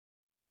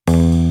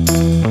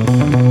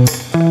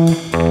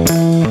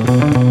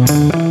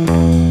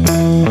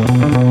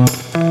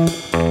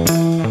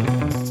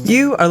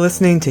are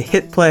listening to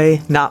Hit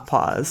Play, Not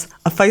Pause,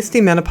 a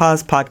feisty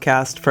menopause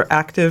podcast for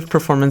active,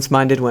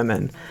 performance-minded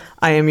women.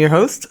 I am your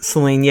host,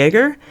 Celine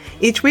Yeager.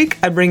 Each week,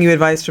 I bring you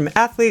advice from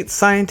athletes,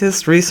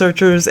 scientists,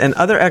 researchers, and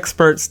other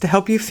experts to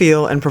help you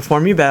feel and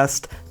perform your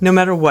best, no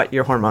matter what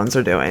your hormones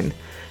are doing.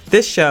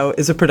 This show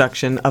is a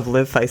production of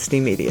Live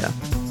Feisty Media.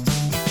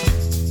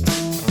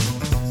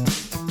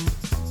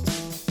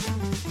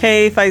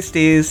 Hey,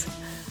 Feisties.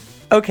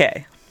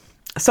 Okay,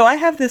 so I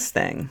have this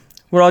thing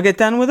where I'll get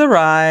done with a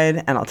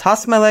ride and I'll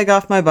toss my leg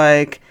off my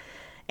bike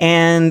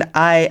and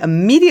I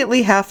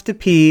immediately have to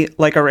pee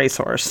like a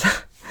racehorse.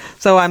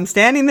 So I'm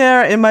standing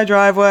there in my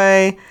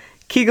driveway,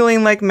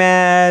 giggling like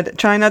mad,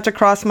 trying not to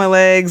cross my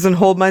legs and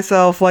hold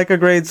myself like a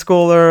grade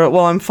schooler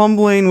while I'm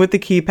fumbling with the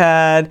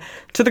keypad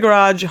to the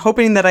garage,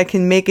 hoping that I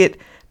can make it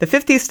the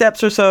 50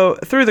 steps or so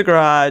through the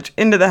garage,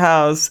 into the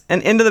house,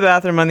 and into the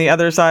bathroom on the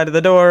other side of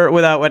the door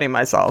without wetting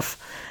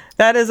myself.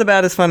 That is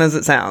about as fun as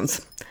it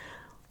sounds.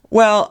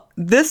 Well,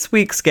 this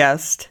week's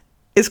guest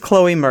is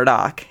Chloe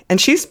Murdoch,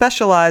 and she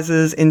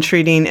specializes in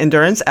treating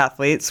endurance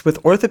athletes with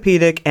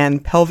orthopedic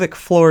and pelvic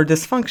floor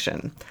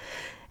dysfunction.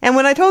 And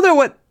when I told her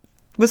what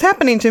was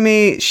happening to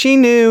me, she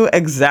knew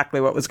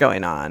exactly what was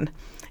going on.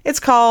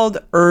 It's called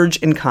urge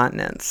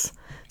incontinence.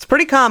 It's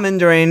pretty common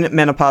during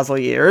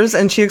menopausal years,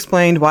 and she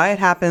explained why it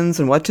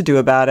happens and what to do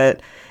about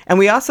it. And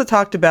we also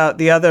talked about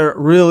the other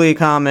really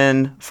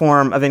common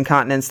form of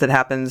incontinence that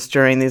happens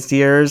during these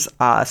years,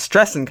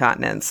 stress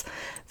incontinence.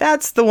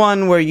 That's the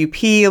one where you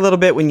pee a little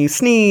bit when you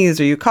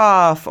sneeze or you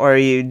cough or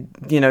you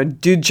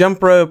do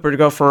jump rope or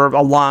go for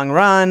a long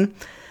run.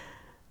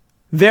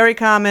 Very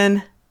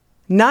common,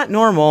 not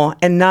normal,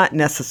 and not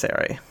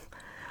necessary.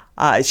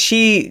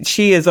 She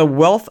is a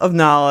wealth of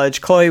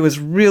knowledge. Chloe was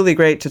really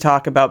great to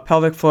talk about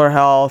pelvic floor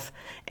health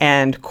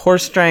and core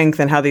strength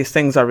and how these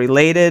things are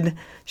related.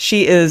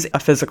 She is a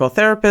physical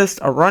therapist,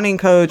 a running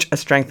coach, a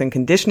strength and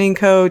conditioning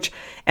coach,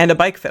 and a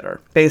bike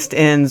fitter based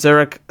in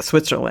Zurich,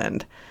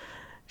 Switzerland.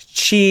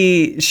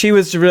 She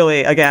was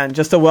really, again,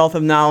 just a wealth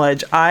of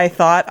knowledge. I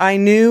thought I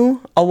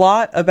knew a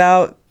lot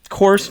about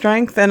core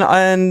strength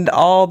and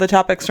all the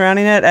topics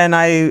surrounding it, and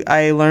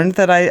I learned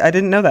that I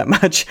didn't know that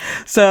much.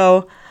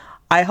 So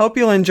I hope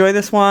you'll enjoy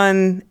this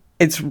one.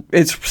 It's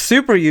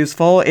super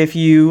useful if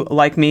you,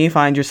 like me,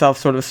 find yourself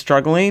sort of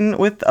struggling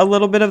with a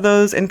little bit of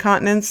those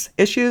incontinence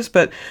issues.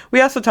 But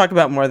we also talk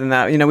about more than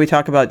that. We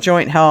talk about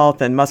joint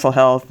health and muscle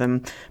health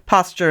and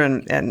posture,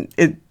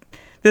 and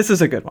this is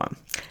a good one.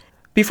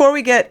 Before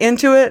we get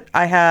into it,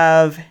 I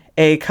have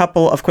a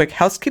couple of quick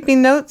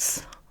housekeeping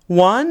notes.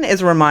 One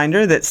is a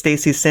reminder that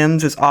Stacy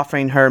Sims is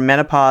offering her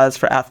Menopause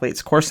for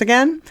Athletes course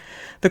again.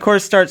 The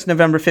course starts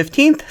November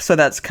 15th, so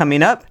that's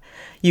coming up.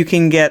 You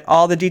can get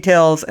all the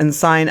details and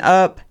sign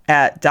up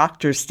at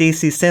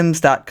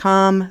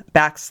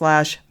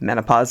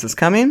drstacysims.com/menopause is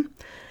coming.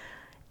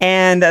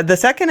 And the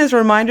second is a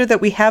reminder that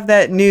we have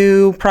that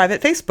new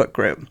private Facebook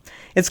group.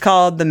 It's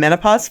called the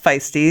Menopause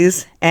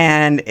Feisties,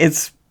 and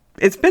it's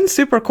been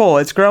super cool.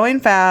 It's growing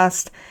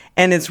fast,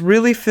 and it's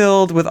really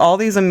filled with all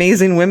these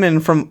amazing women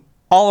from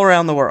all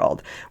around the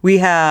world. We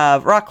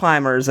have rock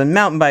climbers and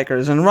mountain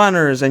bikers and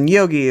runners and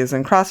yogis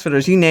and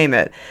CrossFitters, you name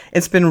it.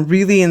 It's been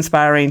really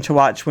inspiring to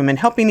watch women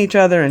helping each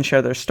other and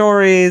share their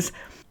stories.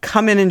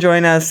 Come in and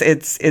join us.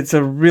 It's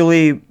a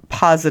really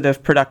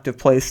positive, productive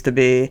place to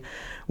be.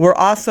 We're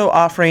also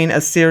offering a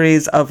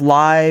series of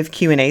live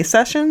Q&A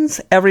sessions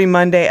every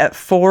Monday at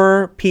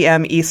 4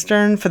 p.m.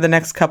 Eastern for the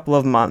next couple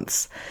of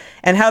months.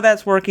 And how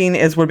that's working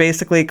is we're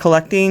basically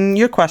collecting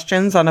your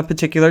questions on a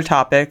particular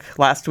topic.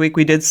 Last week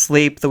we did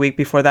sleep. The week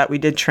before that we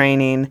did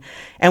training.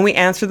 And we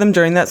answer them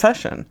during that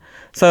session.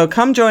 So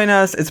come join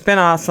us. It's been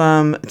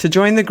awesome. To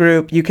join the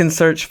group, you can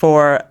search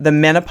for the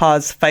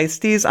Menopause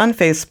Feisties on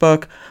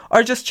Facebook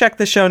or just check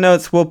the show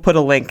notes. We'll put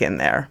a link in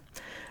there.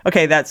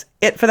 Okay, that's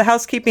it for the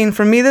housekeeping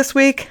from me this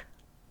week.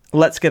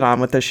 Let's get on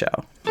with the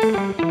show.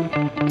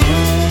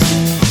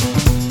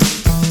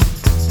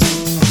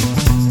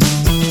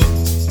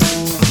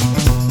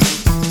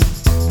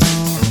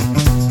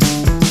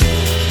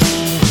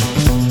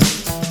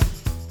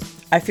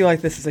 I feel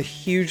like this is a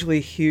hugely,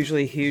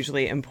 hugely,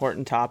 hugely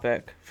important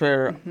topic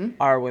for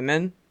our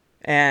women,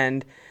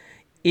 and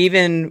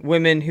even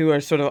women who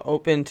are sort of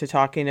open to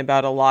talking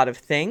about a lot of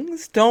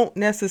things don't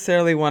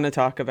necessarily want to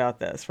talk about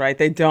this, right?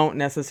 They don't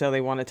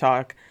necessarily want to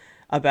talk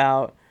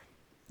about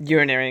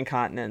urinary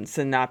incontinence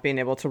and not being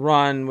able to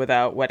run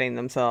without wetting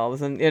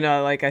themselves. And,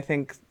 I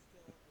think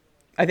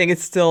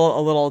it's still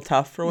a little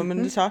tough for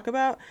women to talk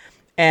about.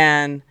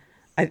 And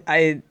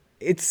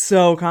it's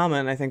so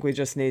common. I think we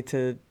just need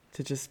to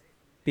just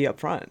be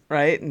upfront,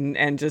 right?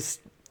 And just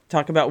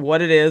talk about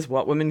what it is,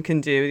 what women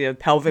can do, the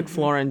pelvic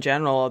floor in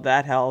general,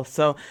 that health.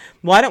 So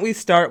why don't we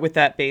start with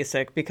that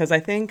basic? Because I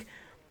think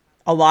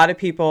a lot of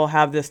people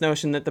have this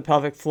notion that the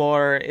pelvic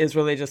floor is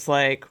really just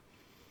like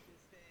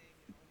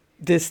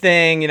this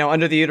thing,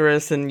 under the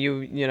uterus and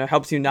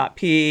helps you not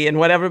pee and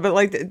whatever.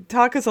 But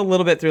talk us a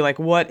little bit through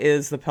what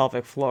is the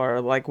pelvic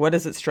floor? What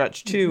does it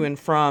stretch to and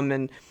from?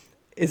 And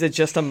Is it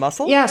just a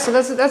muscle? Yeah, so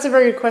that's a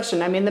very good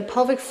question. I mean, the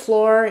pelvic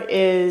floor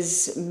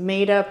is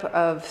made up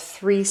of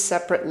three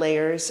separate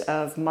layers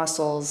of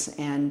muscles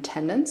and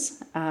tendons.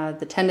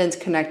 The tendons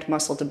connect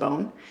muscle to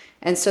bone.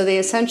 And so they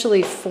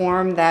essentially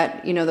form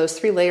that, those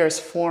three layers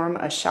form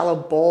a shallow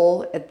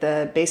bowl at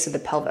the base of the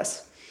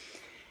pelvis.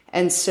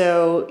 And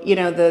so,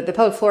 the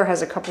pelvic floor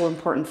has a couple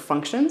important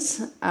functions.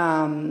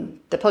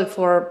 The pelvic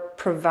floor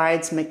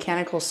provides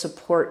mechanical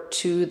support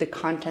to the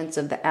contents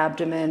of the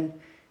abdomen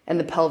and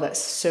the pelvis,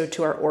 so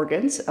to our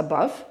organs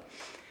above.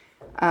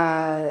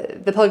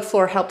 The pelvic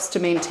floor helps to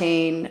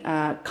maintain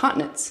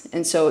continence,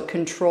 and so it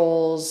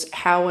controls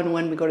how and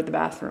when we go to the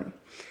bathroom.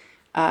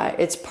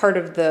 It's part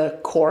of the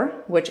core,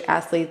 which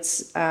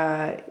athletes, it's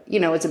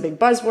a big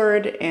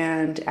buzzword,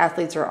 and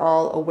athletes are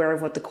all aware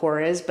of what the core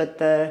is, but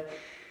the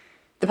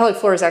pelvic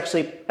floor is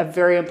actually a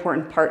very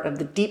important part of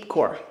the deep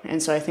core,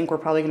 and so I think we're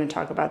probably going to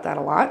talk about that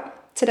a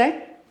lot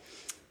today.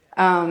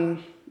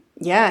 And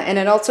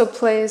it also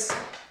plays...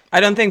 I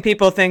don't think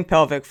people think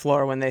pelvic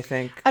floor when they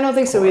think I don't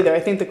think core. so either.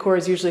 I think the core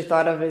is usually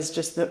thought of as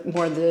just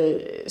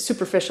the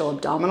superficial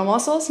abdominal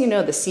muscles,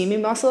 the seamy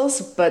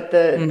muscles, but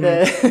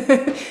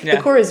the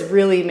core is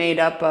really made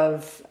up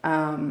of,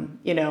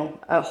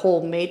 a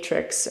whole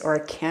matrix or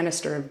a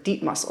canister of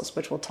deep muscles,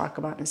 which we'll talk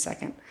about in a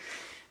second.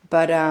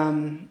 But,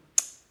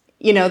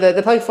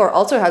 the pelvic floor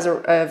also has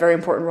a very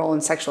important role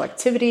in sexual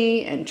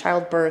activity and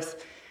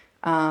childbirth,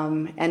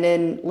 and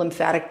in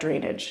lymphatic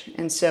drainage.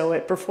 And so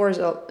it performs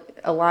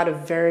a lot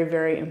of very,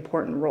 very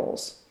important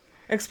roles.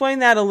 Explain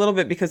that a little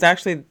bit, because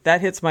actually that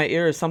hits my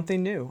ear as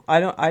something new. I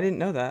didn't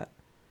know that.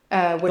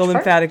 Which the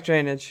lymphatic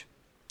drainage.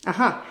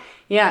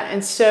 Yeah,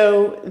 and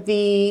so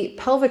the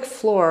pelvic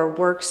floor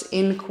works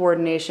in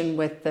coordination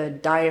with the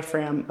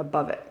diaphragm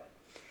above it.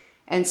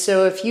 And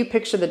so if you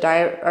picture the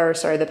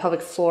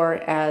pelvic floor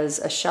as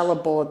a shallow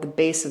bowl at the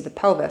base of the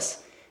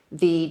pelvis,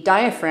 the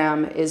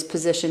diaphragm is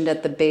positioned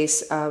at the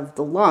base of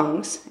the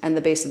lungs and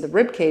the base of the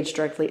rib cage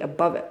directly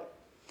above it.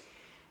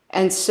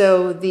 And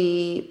so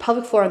the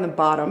pelvic floor on the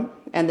bottom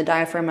and the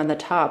diaphragm on the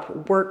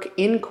top work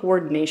in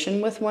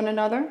coordination with one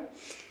another,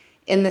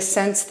 in the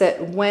sense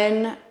that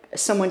when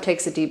someone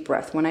takes a deep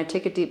breath, when I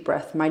take a deep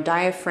breath, my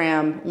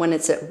diaphragm, when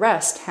it's at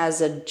rest,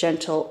 has a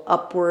gentle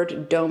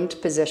upward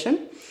domed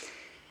position.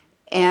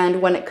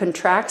 And when it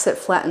contracts, it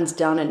flattens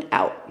down and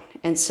out.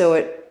 And so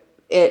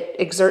it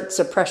exerts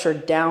a pressure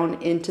down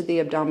into the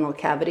abdominal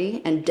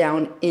cavity and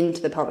down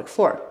into the pelvic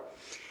floor.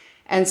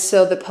 And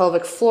so the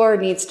pelvic floor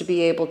needs to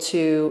be able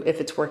to, if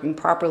it's working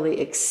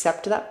properly,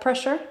 accept that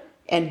pressure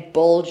and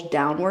bulge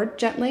downward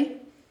gently.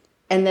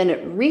 And then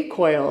it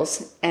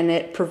recoils and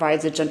it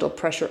provides a gentle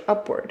pressure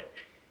upward.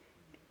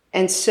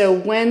 And so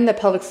when the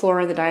pelvic floor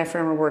and the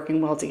diaphragm are working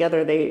well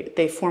together,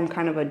 they form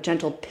kind of a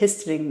gentle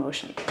pistoning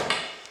motion.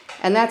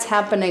 And that's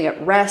happening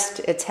at rest.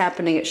 It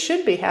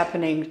should be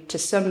happening to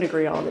some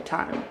degree all the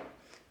time,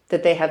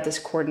 that they have this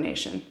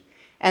coordination.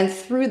 And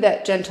through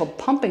that gentle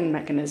pumping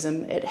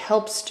mechanism, it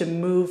helps to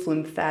move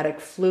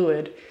lymphatic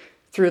fluid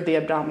through the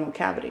abdominal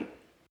cavity.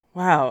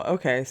 Wow.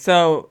 Okay.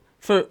 So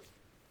to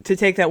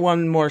take that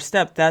one more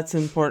step, that's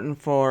important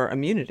for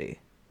immunity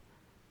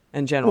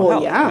and general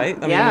health, right?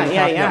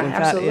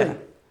 Absolutely.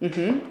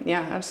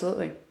 Yeah,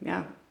 absolutely.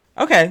 Yeah.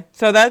 Okay.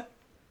 So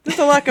there's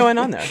a lot going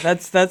on there.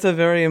 That's a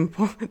very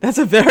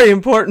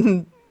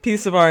important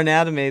piece of our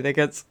anatomy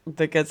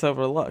that gets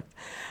overlooked.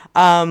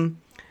 Can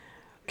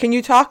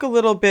you talk a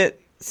little bit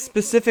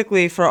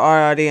specifically for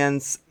our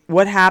audience,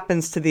 what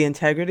happens to the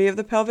integrity of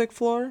the pelvic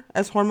floor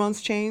as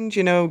hormones change?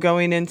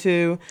 Going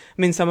into,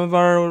 some of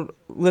our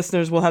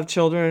listeners will have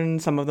children,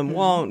 some of them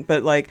won't,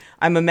 but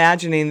I'm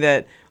imagining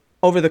that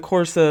over the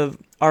course of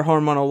our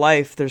hormonal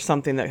life, there's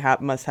something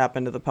that must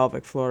happen to the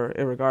pelvic floor,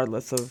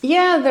 irregardless of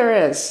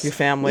there is your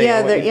family.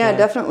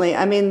 Definitely.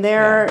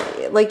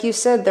 Like you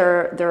said,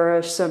 there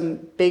are some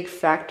big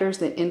factors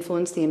that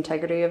influence the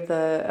integrity of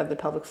the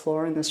pelvic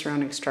floor and the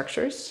surrounding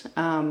structures.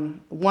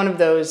 One of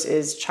those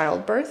is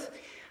childbirth.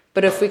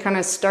 But if we kind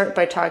of start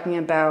by talking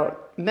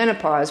about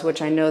menopause,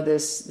 which I know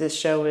this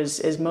show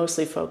is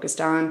mostly focused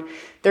on,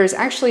 there's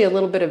actually a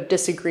little bit of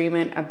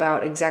disagreement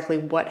about exactly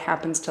what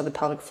happens to the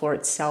pelvic floor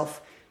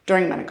itself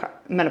during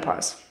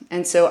menopause.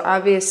 And so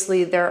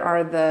obviously there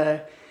are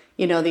the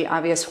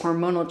obvious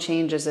hormonal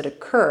changes that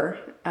occur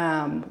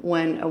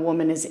when a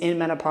woman is in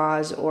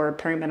menopause or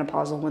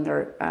perimenopausal, when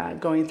they're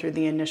going through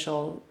the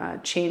initial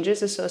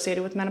changes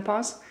associated with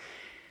menopause.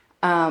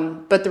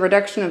 But the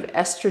reduction of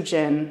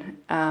estrogen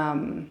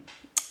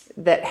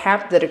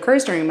that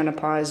occurs during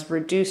menopause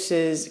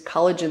reduces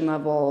collagen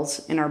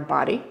levels in our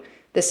body.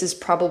 This is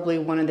probably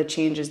one of the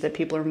changes that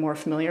people are more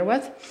familiar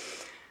with.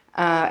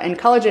 And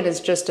collagen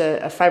is just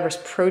a fibrous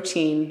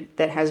protein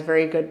that has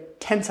very good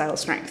tensile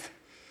strength.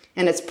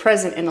 And it's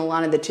present in a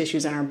lot of the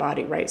tissues in our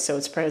body, right? So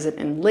it's present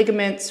in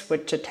ligaments,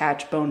 which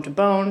attach bone to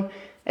bone.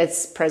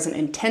 It's present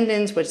in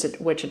tendons,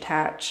 which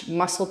attach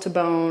muscle to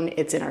bone.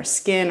 It's in our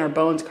skin, our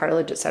bones,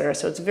 cartilage, etc.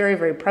 So it's very,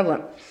 very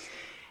prevalent.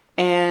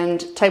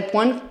 And type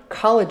 1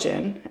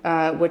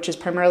 collagen, which is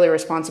primarily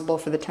responsible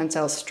for the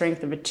tensile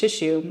strength of a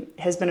tissue,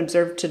 has been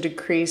observed to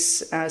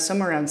decrease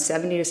somewhere around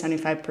 70 to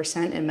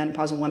 75% in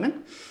menopausal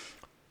women.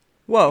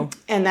 Whoa.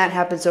 And that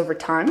happens over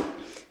time.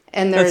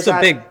 And that's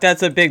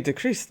a big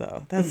decrease,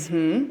 though. That's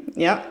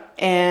Yep.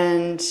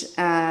 And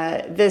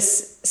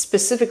this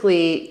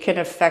specifically can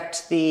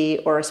affect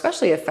or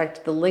especially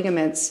affect the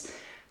ligaments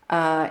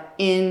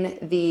in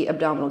the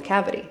abdominal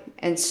cavity.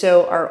 And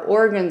so our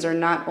organs are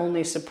not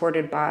only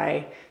supported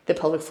by the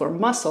pelvic floor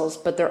muscles,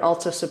 but they're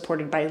also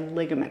supported by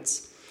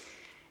ligaments.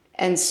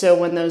 And so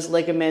when those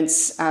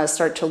ligaments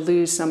start to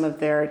lose some of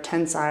their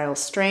tensile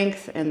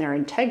strength and their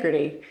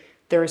integrity,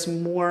 there's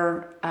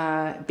more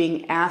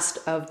being asked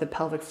of the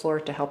pelvic floor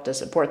to help to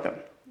support them.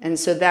 And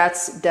so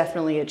that's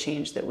definitely a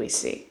change that we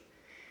see.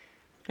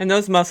 And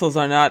those muscles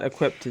are not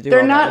equipped to do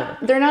all that.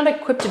 They're not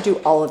equipped to do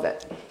all of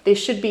it. They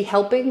should be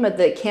helping, but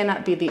they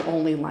cannot be the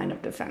only line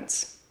of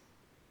defense,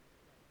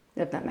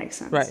 if that makes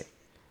sense. Right.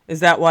 Is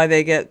that why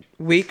they get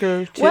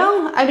weaker too?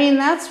 Well, I mean,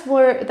 that's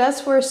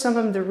where some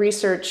of the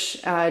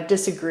research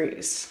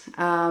disagrees.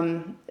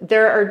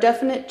 There are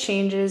definite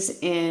changes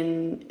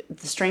in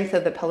the strength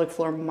of the pelvic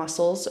floor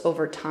muscles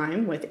over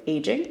time with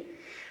aging.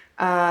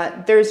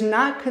 There's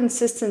not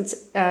consistent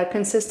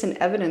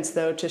evidence,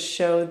 though, to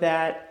show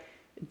that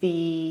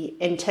the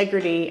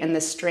integrity and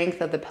the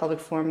strength of the pelvic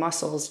floor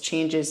muscles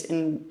changes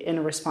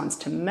in response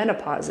to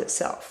menopause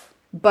itself.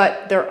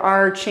 But there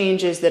are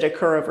changes that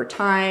occur over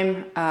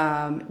time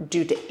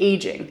due to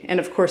aging, and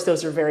of course,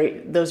 those are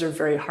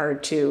very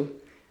hard to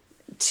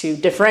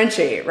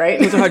differentiate, right?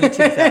 Those are hard to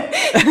tease out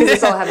because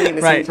it's all happening at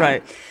the same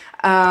time.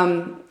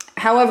 Right.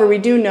 However, we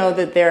do know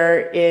that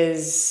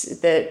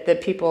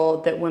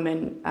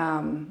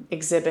women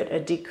exhibit a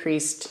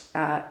decreased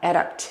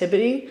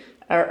adaptivity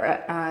or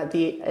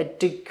a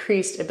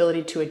decreased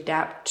ability to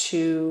adapt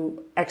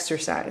to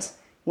exercise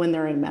when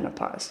they're in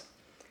menopause.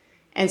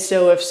 And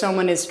so if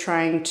someone is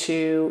trying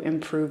to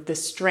improve the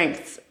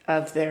strength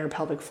of their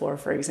pelvic floor,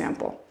 for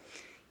example,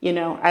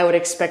 I would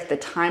expect the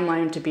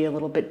timeline to be a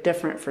little bit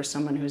different for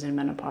someone who's in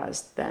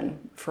menopause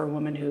than for a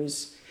woman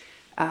who's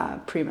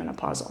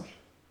premenopausal.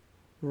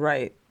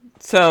 Right.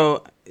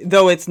 So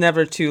though it's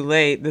never too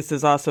late, this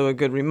is also a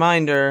good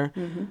reminder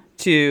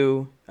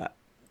to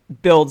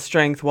build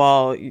strength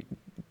while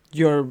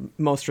you're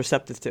most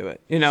receptive to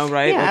it, right? Yeah,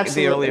 like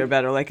absolutely. The earlier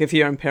better. Like if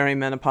you're in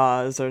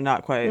perimenopause or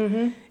not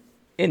quite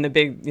in the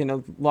big,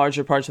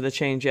 larger parts of the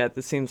change yet,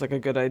 this seems like a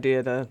good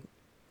idea to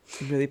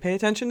really pay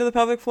attention to the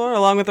pelvic floor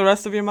along with the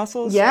rest of your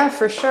muscles. Yeah,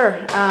 for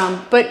sure.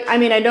 But I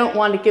mean, I don't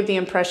want to give the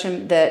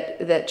impression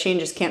that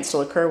changes can't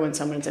still occur when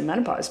someone's in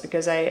menopause,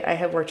 because I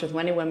have worked with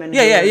many women who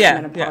are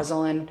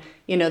menopausal and,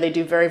 they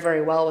do very,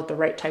 very well with the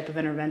right type of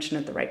intervention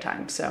at the right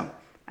time. So,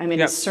 I mean,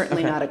 it's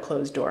certainly not a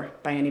closed door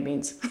by any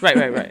means.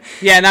 Right.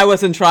 Yeah, and I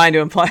wasn't trying to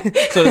imply,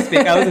 so to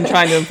speak, I wasn't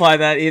trying to imply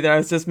that either. I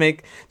was just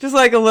like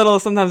a little,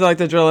 sometimes I like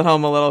to drill it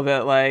home a little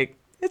bit, like,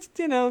 it's,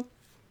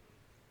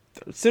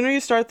 the sooner you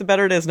start, the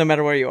better it is, no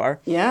matter where you are.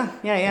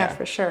 Yeah,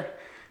 for sure.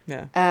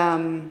 Yeah.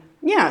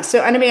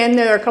 So, and I mean, and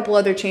there are a couple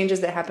other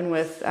changes that happen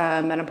with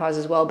menopause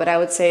as well, but I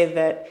would say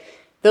that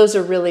those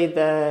are really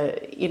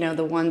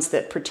the ones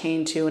that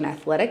pertain to an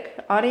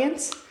athletic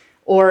audience.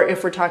 Or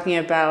if we're talking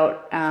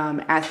about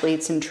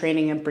athletes and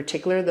training in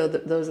particular,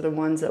 those are the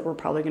ones that we're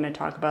probably going to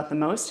talk about the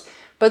most.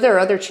 But there are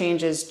other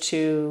changes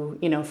to,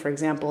 for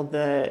example,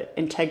 the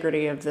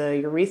integrity of the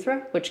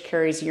urethra, which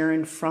carries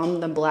urine from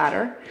the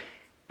bladder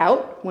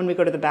out when we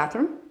go to the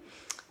bathroom.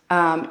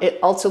 It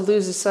also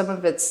loses some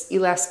of its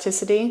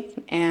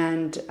elasticity,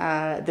 and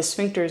the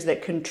sphincters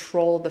that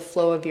control the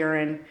flow of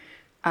urine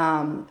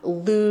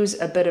lose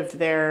a bit of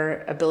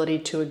their ability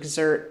to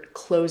exert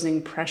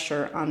closing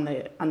pressure on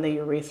the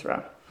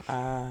urethra.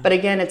 But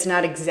again, it's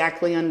not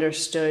exactly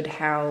understood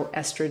how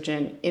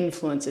estrogen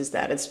influences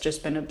that. It's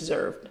just been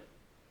observed.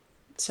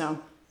 So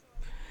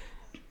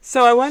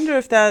I wonder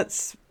if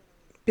that's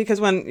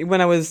because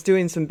when I was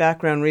doing some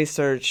background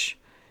research,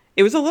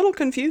 it was a little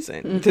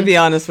confusing, to be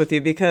honest with you,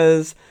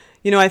 because,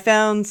 I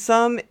found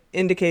some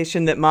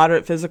indication that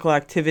moderate physical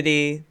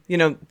activity,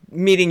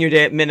 meeting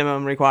your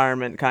minimum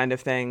requirement kind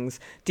of things,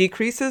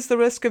 decreases the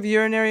risk of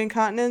urinary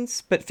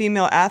incontinence. But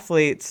female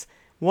athletes,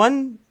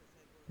 one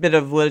bit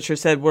of literature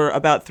said, were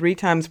about 3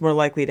 times more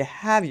likely to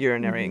have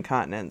urinary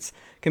incontinence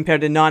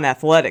compared to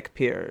non-athletic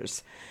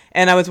peers.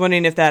 And I was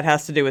wondering if that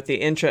has to do with the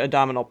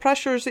intra-abdominal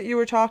pressures that you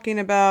were talking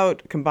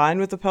about, combined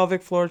with the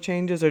pelvic floor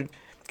changes, or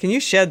can you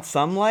shed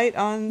some light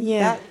on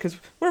that? Because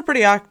we're a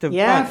pretty active bunch.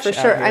 Yeah, for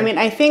sure. I mean,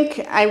 I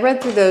think I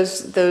read through those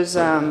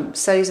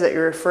studies that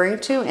you're referring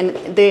to,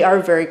 and they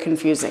are very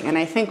confusing. And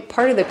I think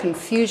part of the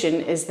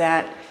confusion is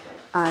that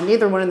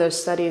neither one of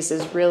those studies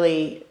is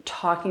really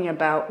talking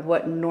about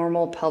what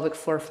normal pelvic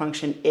floor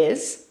function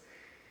is.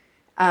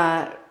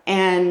 And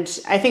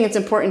I think it's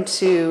important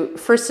to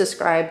first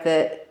describe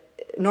that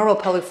normal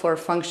pelvic floor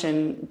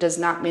function does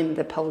not mean that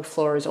the pelvic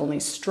floor is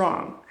only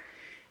strong.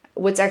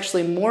 What's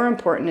actually more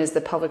important is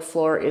the pelvic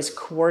floor is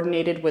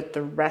coordinated with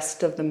the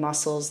rest of the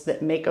muscles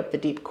that make up the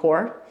deep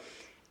core.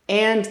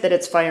 and that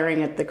it's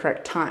firing at the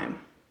correct time.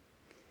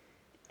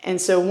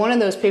 And so one of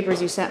those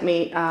papers you sent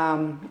me,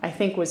 I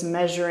think, was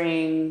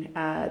measuring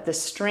the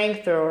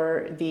strength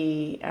or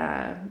the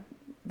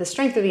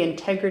strength or the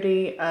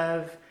integrity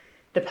of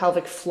the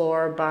pelvic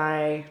floor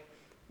by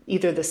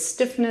either the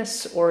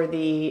stiffness or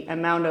the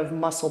amount of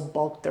muscle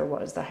bulk there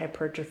was, the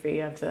hypertrophy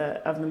of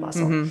the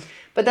muscle. Mm-hmm.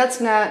 But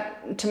that's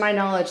not, to my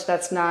knowledge,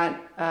 that's not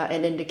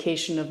an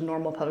indication of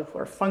normal pelvic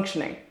floor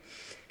functioning,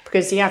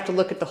 because you have to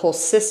look at the whole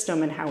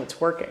system and how it's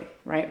working,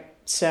 right?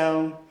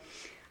 So,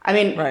 I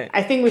mean, right.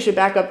 I think we should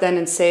back up then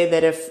and say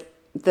that if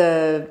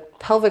the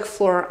pelvic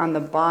floor on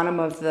the bottom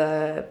of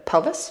the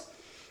pelvis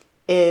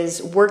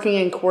is working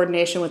in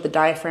coordination with the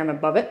diaphragm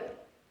above it,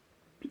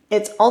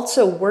 it's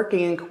also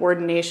working in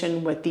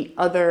coordination with the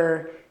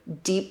other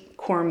deep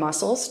core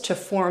muscles to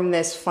form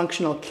this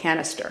functional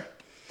canister,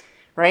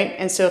 right?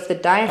 And so if the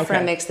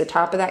diaphragm makes the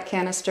top of that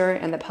canister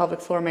and the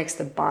pelvic floor makes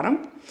the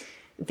bottom,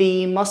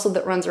 the muscle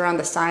that runs around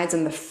the sides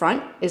and the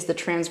front is the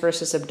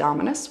transversus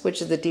abdominis,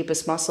 which is the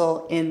deepest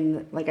muscle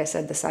in, like I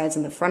said, the sides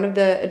and the front of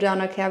the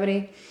abdominal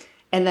cavity.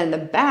 And then the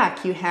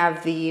back, you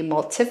have the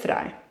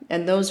multifidi.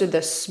 And those are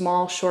the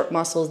small, short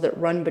muscles that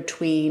run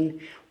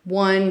between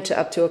one to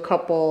up to a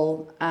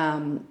couple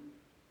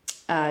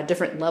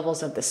different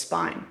levels of the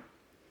spine.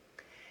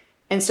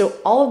 And so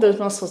all of those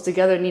muscles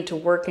together need to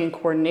work in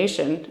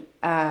coordination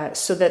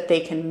so that they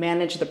can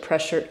manage the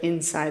pressure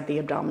inside the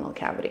abdominal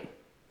cavity.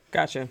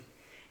 Gotcha.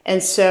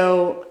 And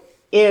so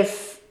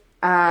if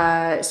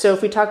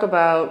we talk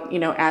about,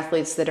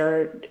 athletes that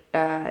are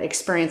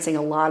experiencing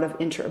a lot of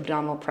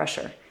intra-abdominal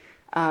pressure,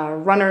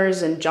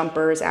 runners and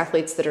jumpers,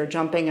 athletes that are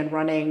jumping and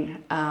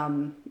running,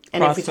 and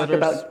if we talk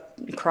about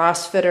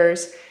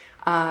CrossFitters,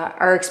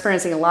 are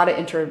experiencing a lot of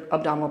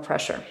intra-abdominal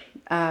pressure.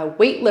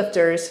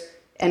 Weightlifters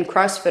and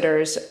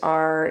CrossFitters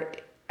are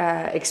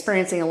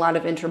experiencing a lot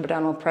of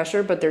intra-abdominal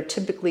pressure, but they're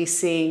typically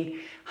seeing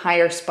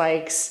higher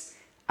spikes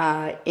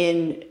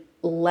in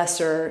less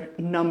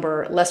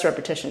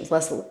repetitions,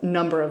 less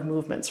number of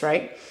movements,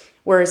 right?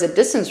 Whereas a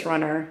distance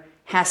runner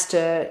has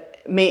to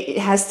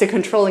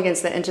control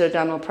against the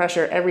intra-abdominal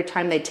pressure every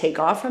time they take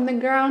off from the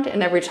ground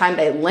and every time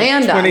they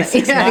land on it.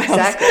 Yeah,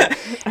 exactly.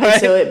 Right.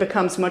 And so it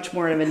becomes much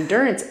more of an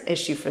endurance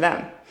issue for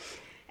them.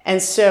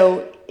 And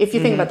so if you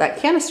think about that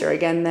canister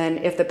again, then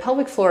if the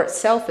pelvic floor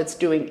itself is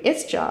doing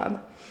its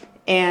job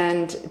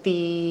and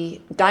the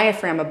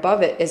diaphragm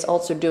above it is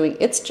also doing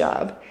its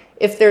job,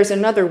 if there's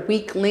another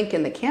weak link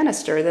in the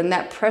canister, then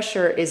that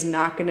pressure is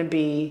not going to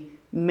be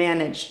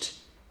managed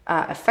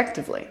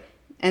effectively.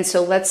 And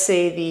so let's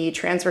say the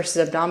transversus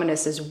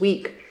abdominis is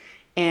weak,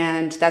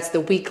 and that's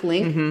the weak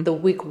link, the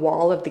weak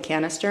wall of the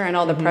canister, and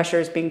all the pressure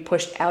is being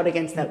pushed out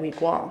against that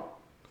weak wall.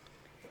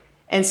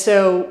 And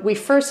so we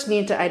first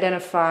need to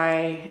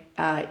identify,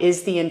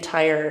 is the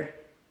entire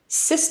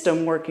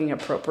system working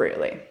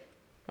appropriately?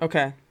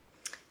 Okay.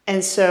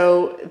 And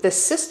so the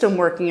system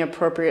working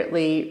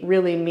appropriately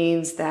really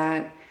means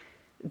that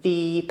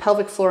the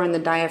pelvic floor and the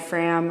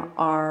diaphragm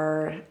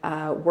are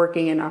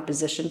working in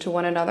opposition to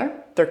one another.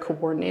 They're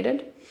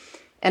coordinated.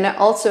 And it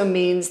also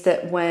means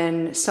that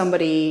when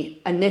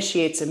somebody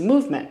initiates a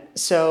movement,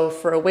 so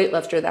for a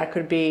weightlifter, that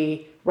could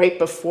be right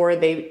before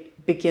they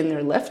begin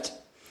their lift,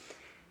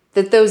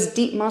 that those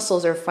deep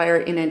muscles are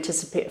firing in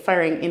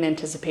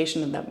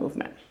anticipation of that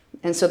movement.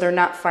 And so they're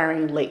not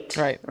firing late,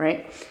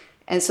 right?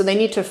 And so they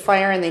need to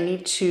fire and they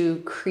need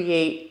to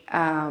create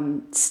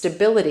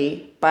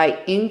stability by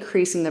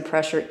increasing the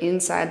pressure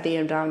inside the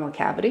abdominal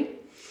cavity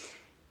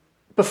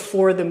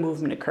before the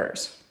movement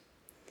occurs.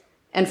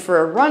 And for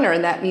a runner,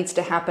 that needs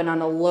to happen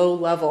on a low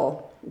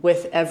level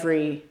with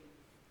every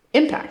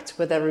impact,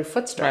 with every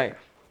foot strike.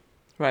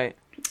 Right.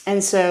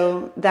 And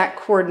so that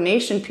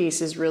coordination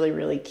piece is really,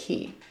 really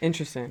key.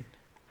 Interesting.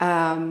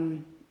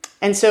 And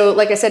so,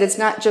 like I said, it's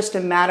not just a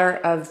matter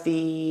of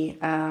the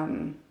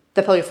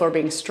pelvic floor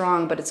being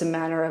strong, but it's a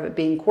matter of it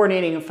being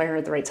coordinating and firing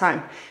at the right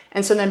time.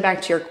 And so then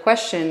back to your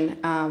question,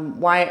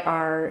 why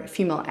are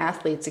female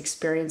athletes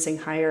experiencing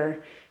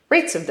higher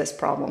rates of this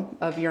problem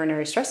of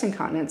urinary stress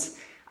incontinence?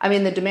 I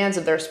mean, the demands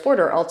of their sport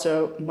are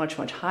also much,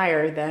 much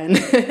higher than,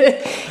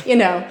 That's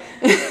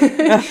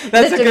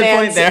a good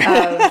point there.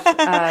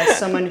 of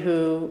someone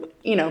who,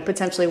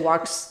 potentially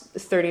walks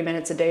 30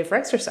 minutes a day for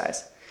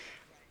exercise.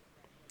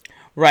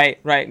 Right.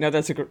 No,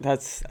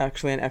 that's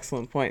actually an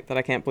excellent point that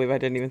I can't believe I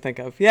didn't even think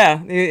of.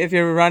 Yeah, if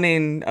you're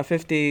running a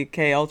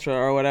 50K ultra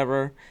or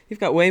whatever, you've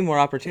got way more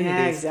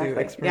opportunities to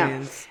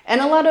experience. Yeah. And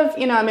a lot of,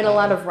 a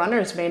lot of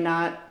runners may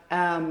not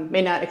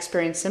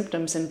experience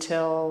symptoms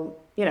until,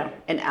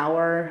 an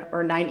hour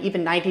or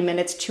even 90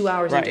 minutes, 2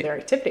 hours into their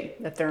activity,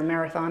 if they're a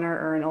marathoner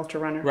or an ultra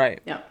runner. Right.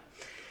 Yeah.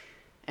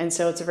 And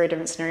so it's a very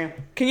different scenario.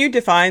 Can you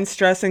define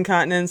stress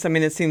incontinence? I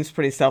mean, it seems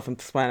pretty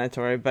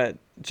self-explanatory, but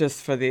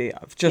just for the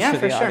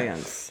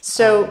audience.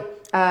 So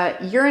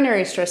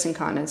urinary stress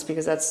incontinence,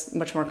 because that's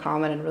much more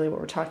common and really what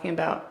we're talking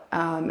about,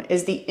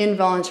 is the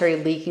involuntary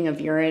leaking of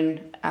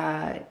urine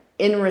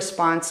in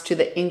response to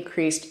the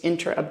increased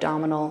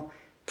intra-abdominal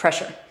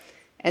pressure.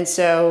 And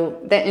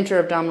so that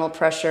intra-abdominal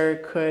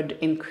pressure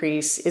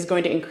is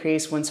going to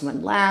increase when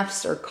someone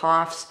laughs or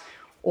coughs,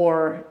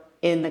 or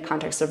in the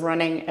context of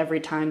running, every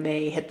time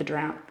they hit the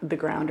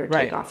ground or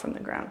take off from the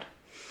ground.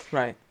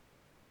 Right.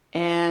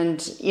 And,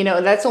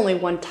 that's only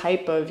one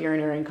type of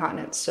urinary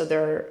incontinence. So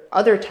there are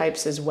other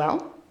types as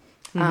well.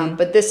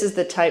 But this is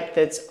the type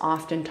that's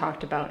often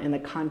talked about in the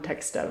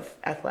context of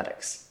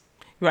athletics.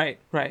 Right.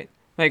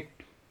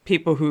 Like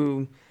people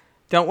who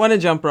don't want to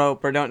jump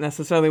rope or don't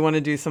necessarily want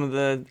to do some of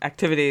the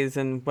activities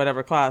in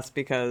whatever class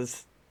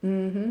because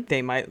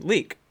they might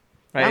leak,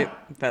 right? Yeah,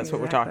 That's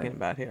what we're talking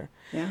about here.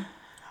 Yeah.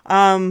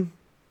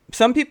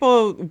 Some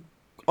people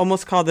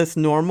almost call this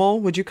normal.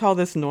 Would you call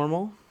this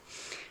normal?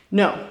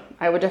 No,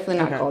 I would definitely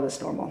not call this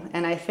normal.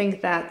 And I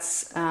think that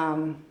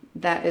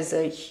is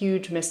a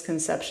huge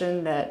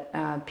misconception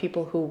that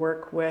people who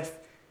work with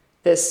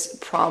this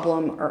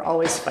problem are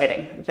always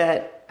fighting.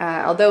 That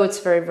although it's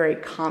very, very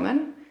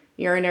common,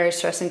 urinary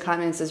stress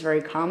incontinence is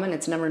very common,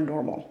 it's never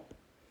normal.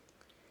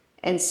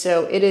 And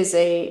so it's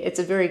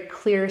a very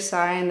clear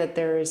sign that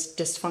there is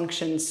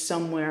dysfunction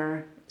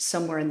somewhere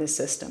in the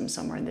system,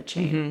 somewhere in the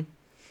chain.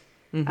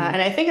 And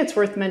I think it's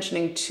worth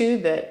mentioning too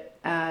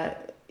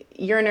that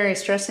urinary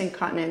stress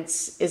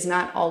incontinence is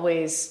not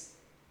always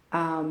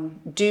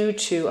due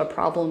to a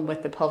problem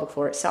with the pelvic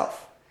floor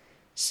itself.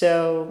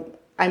 So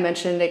I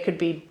mentioned it could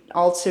be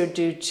also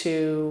due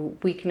to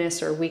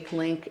weakness or weak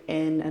link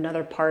in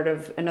another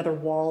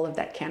wall of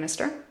that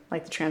canister,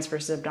 like the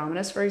transversus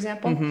abdominis, for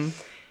example.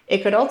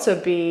 It could also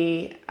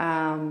be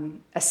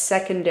a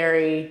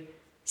secondary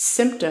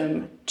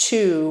symptom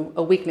to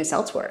a weakness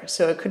elsewhere.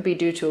 So it could be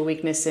due to a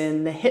weakness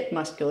in the hip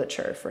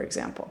musculature, for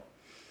example.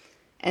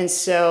 And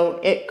so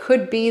it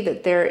could be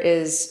that there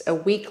is a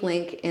weak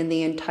link in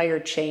the entire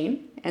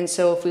chain. And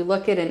so if we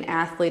look at an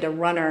athlete, a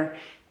runner,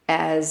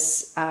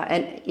 as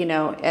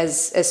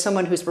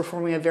someone who's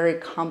performing a very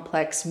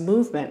complex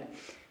movement,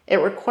 it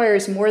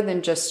requires more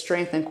than just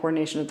strength and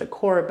coordination of the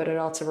core, but it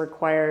also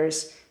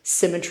requires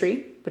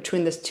symmetry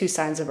between the two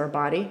sides of our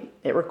body.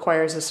 It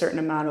requires a certain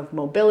amount of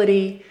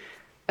mobility,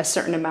 a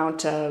certain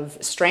amount of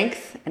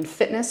strength and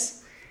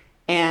fitness.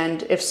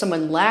 And if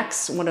someone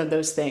lacks one of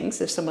those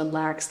things, if someone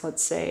lacks,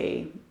 let's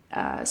say,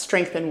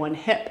 strength in one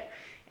hip,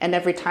 and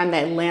every time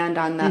they land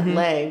on that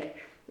leg,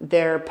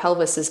 their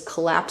pelvis is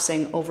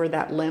collapsing over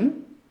that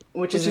limb,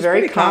 which is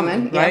very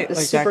common, right? The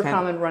like super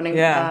common running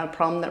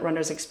problem that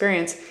runners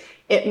experience.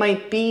 It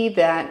might be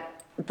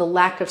that the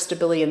lack of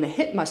stability in the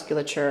hip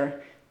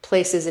musculature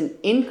places an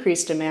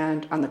increased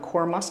demand on the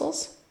core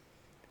muscles.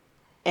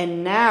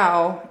 And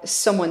now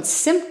someone's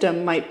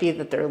symptom might be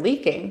that they're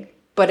leaking,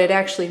 but it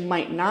actually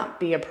might not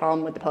be a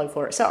problem with the pelvic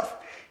floor itself.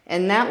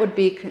 And that would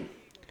be...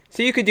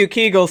 So you could do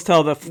Kegels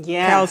till the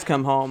cows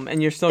come home,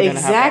 and you're still going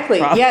to have that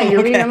problem. Yeah,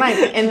 you're reading my mind.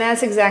 And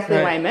that's exactly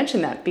why I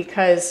mentioned that,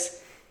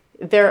 because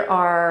there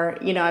are,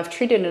 I've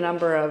treated a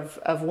number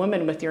of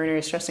women with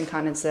urinary stress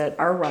incontinence that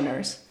are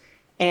runners,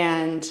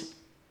 and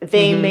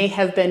they may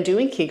have been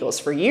doing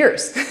Kegels for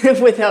years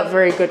without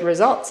very good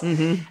results.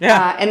 And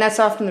that's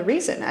often the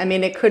reason. I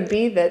mean, it could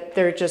be that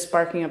they're just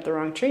barking up the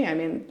wrong tree. I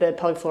mean, the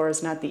pelvic floor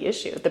is not the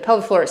issue. The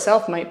pelvic floor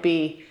itself might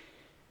be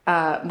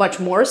much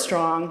more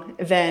strong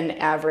than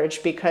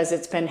average because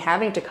it's been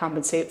having to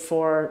compensate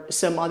for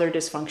some other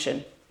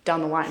dysfunction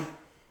down the line.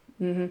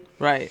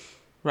 Right.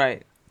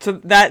 So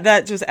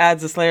that just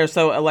adds this layer.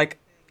 So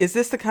is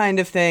this the kind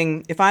of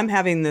thing, if I'm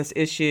having this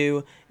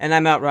issue and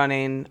I'm out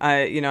running,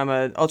 I'm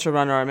an ultra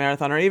runner or a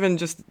marathoner, or even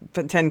just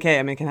 10K,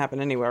 I mean, it can happen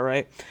anywhere,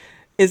 right?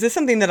 Is this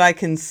something that I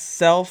can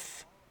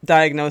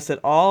self-diagnose at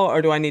all,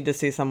 or do I need to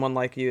see someone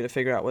like you to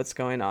figure out what's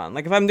going on?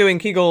 Like if I'm doing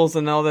Kegels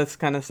and all this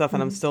kind of stuff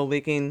and I'm still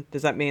leaking,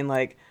 does that mean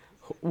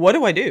what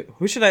do I do?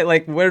 Who should I,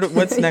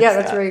 what's next? Yeah,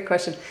 that's a great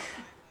question.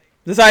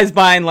 Besides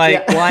buying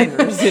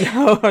liners,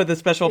 or the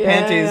special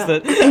panties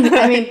that...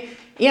 I mean...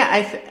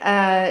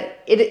 Yeah,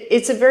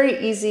 it's a very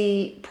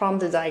easy problem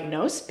to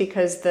diagnose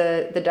because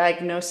the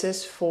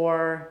diagnosis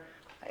for,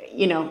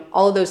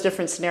 all of those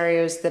different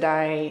scenarios that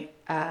I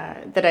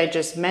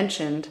just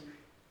mentioned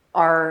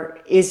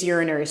is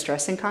urinary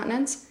stress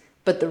incontinence,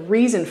 but the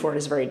reason for it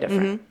is very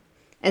different.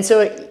 And so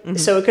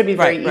it could be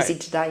very easy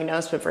to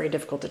diagnose, but very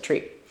difficult to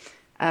treat.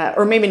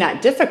 Or maybe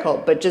not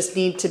difficult, but just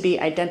need to be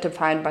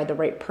identified by the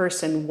right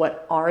person.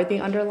 What are the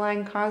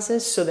underlying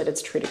causes so that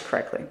it's treated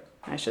correctly,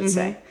 I should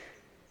say.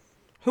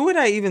 Who would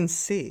I even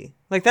see?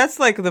 That's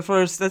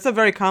that's a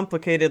very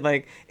complicated,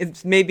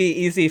 it's maybe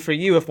easy for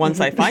you if once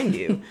I find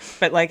you,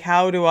 but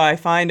how do I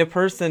find a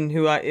person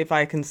who, if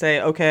I can say,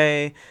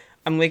 okay,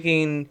 I'm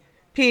leaking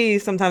pee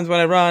sometimes when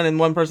I run, and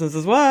one person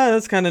says, well,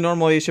 that's kind of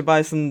normal, you should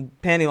buy some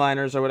panty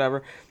liners or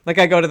whatever. I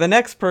go to the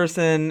next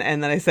person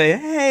and then I say,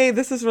 hey,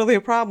 this is really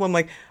a problem.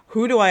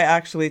 Who do I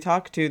actually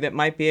talk to that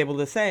might be able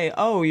to say,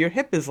 oh, your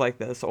hip is like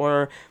this,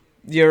 or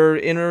your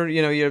inner,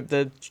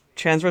 the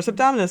transverse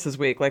abdominis is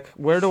weak.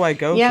 Where do I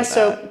go? Yeah, for that?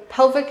 So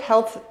pelvic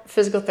health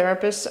physical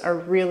therapists are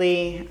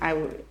really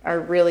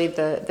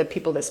the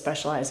people that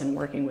specialize in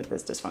working with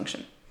this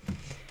dysfunction.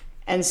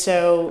 And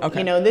so,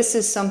 this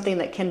is something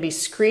that can be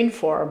screened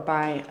for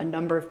by a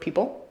number of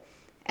people.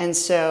 And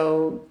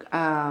so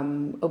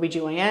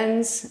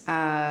OBGYNs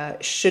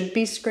should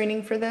be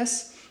screening for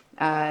this.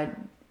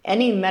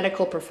 Any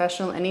medical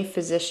professional, any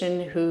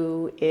physician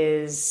who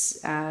is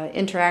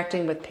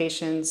interacting with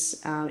patients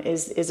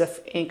is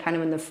kind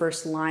of in the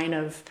first line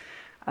of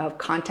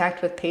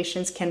contact with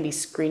patients can be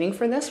screening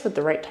for this with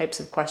the right types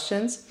of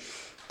questions.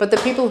 But the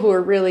people who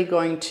are really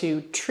going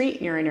to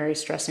treat urinary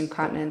stress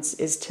incontinence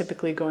is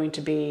typically going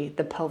to be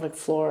the pelvic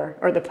floor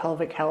or the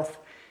pelvic health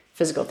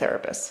physical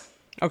therapists.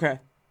 Okay.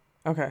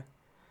 Okay.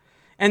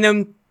 And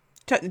then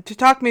to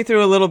talk me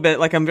through a little bit,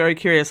 like I'm very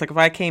curious, like if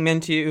I came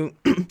into you,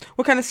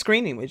 what kind of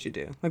screening would you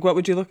do? Like what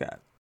would you look at?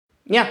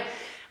 Yeah.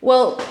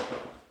 Well,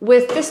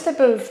 with this type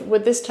of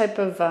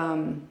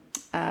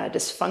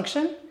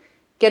dysfunction,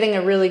 getting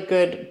a really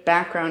good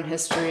background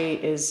history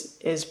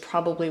is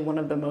probably one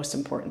of the most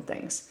important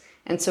things.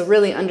 And so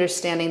really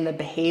understanding the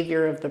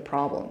behavior of the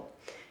problem.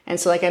 And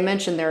so like I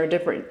mentioned, there are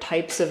different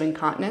types of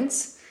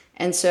incontinence.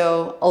 And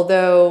so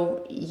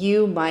although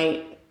you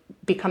might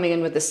be coming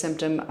in with the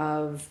symptom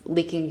of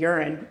leaking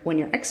urine when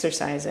you're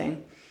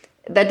exercising,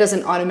 that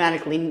doesn't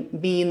automatically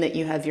mean that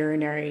you have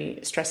urinary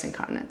stress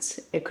incontinence.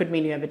 It could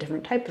mean you have a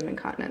different type of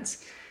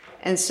incontinence.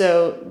 And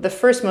so the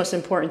first most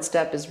important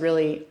step is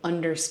really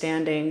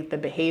understanding the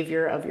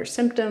behavior of your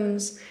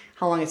symptoms,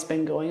 how long it's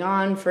been going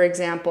on, for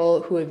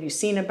example, who have you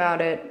seen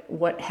about it,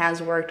 what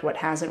has worked, what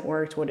hasn't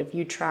worked, what have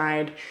you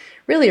tried,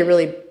 really a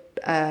really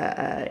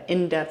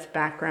in-depth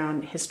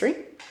background history.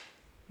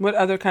 What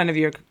other kind of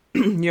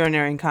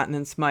urinary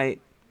incontinence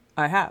might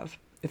I have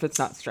if it's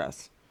not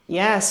stress?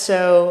 Yeah,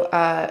 so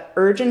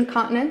urge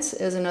incontinence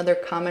is another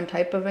common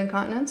type of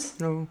incontinence.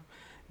 No.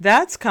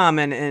 That's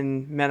common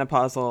in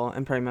menopausal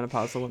and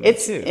perimenopausal women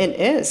too. It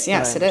is,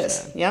 yes, it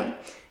is.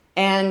 Yep.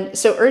 And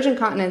so urge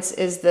incontinence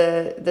is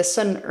the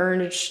sudden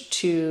urge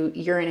to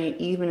urinate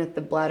even if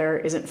the bladder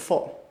isn't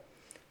full.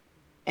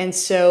 And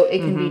so it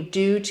can be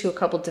due to a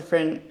couple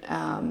different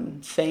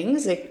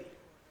things.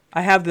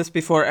 I have this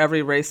before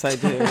every race I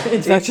do.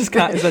 Is that just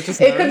nerves?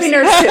 It could be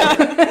nerves too.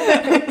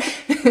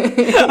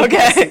 Okay.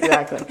 Yes,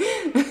 exactly.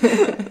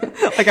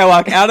 Like I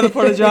walk out of the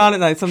porta-john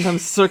and I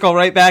sometimes circle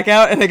right back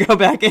out and I go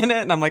back in it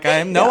and I'm like,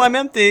 I'm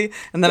empty.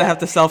 And then I have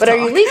to self-talk. But are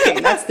you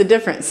leaking? That's the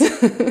difference.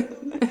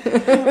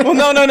 Well,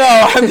 no.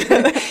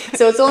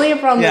 So it's only a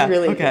problem if you're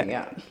leaking, okay.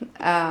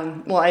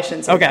 yeah. Well, I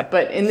shouldn't say that,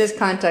 but in this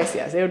context,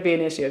 yes, it would be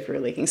an issue if you're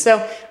leaking.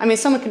 So, I mean,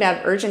 someone could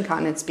have urge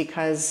incontinence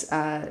because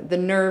the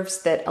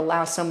nerves that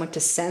allow someone to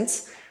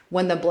sense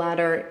when the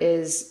bladder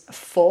is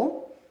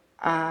full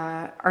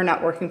are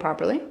not working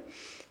properly.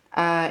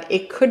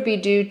 It could be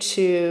due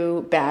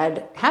to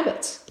bad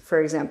habits,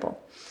 for example.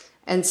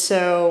 And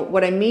so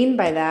what I mean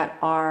by that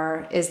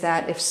is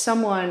that if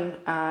someone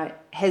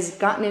has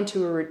gotten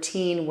into a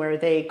routine where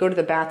they go to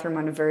the bathroom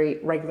on a very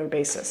regular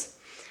basis,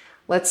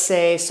 let's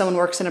say someone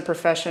works in a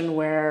profession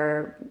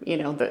where,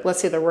 let's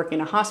say they're working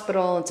in a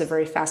hospital, it's a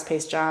very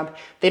fast-paced job,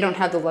 they don't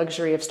have the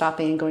luxury of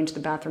stopping and going to the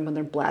bathroom when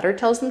their bladder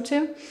tells them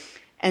to.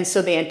 And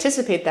so they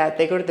anticipate that.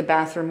 They go to the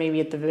bathroom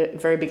maybe at the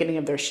very beginning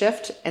of their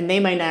shift, and they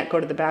might not go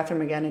to the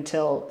bathroom again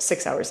until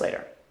 6 hours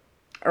later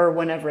or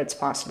whenever it's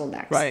possible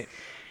next. Right.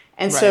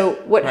 And so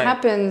what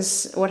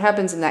happens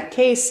in that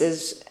case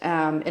is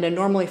in a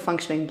normally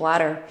functioning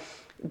bladder,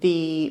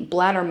 the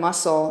bladder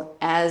muscle,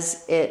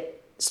 as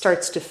it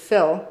starts to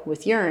fill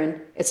with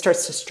urine, it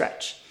starts to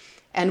stretch.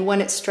 And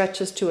when it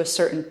stretches to a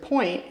certain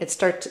point, it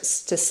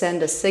starts to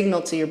send a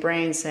signal to your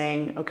brain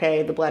saying,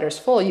 okay, the bladder's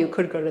full, you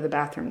could go to the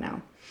bathroom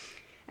now.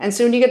 And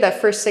so when you get that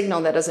first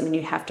signal, that doesn't mean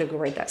you have to go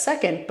right that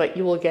second, but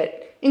you will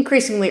get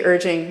increasingly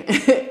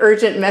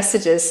urgent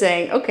messages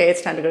saying, okay,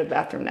 it's time to go to the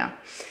bathroom now.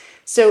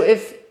 So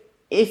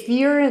if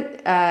you're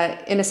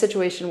in a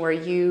situation where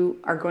you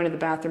are going to the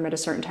bathroom at a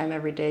certain time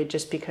every day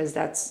just because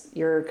that's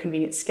your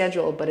convenient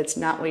schedule, but it's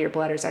not what your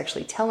bladder is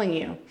actually telling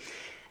you,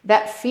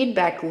 that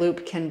feedback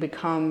loop can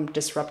become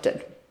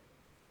disrupted.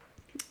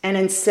 And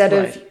instead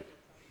of...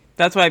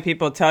 That's why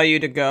people tell you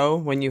to go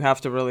when you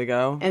have to really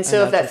go. And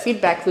so if that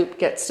feedback loop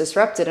gets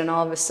disrupted and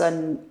all of a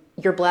sudden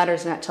your bladder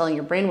is not telling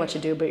your brain what to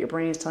do, but your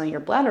brain is telling your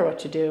bladder what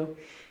to do,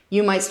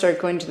 you might start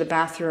going to the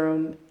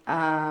bathroom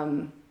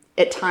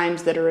at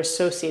times that are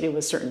associated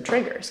with certain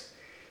triggers.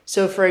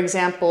 So for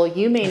example,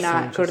 you may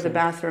not go to the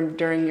bathroom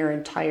during your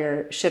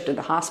entire shift at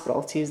the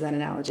hospital, to use that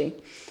analogy,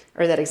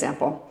 or that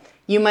example.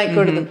 You might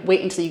go to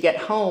wait until you get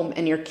home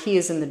and your key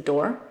is in the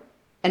door,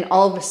 and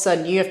all of a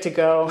sudden you have to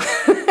go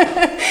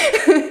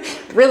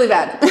really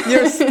bad.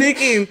 You're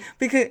speaking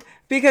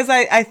because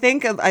I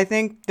think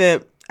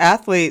that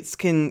athletes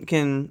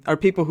can are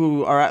people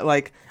who are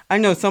like, I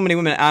know so many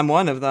women, I'm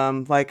one of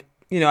them, like,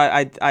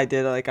 I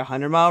did like a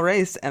 100-mile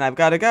race and I've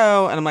got to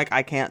go and I'm like,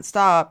 I can't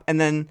stop. And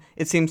then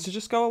it seems to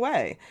just go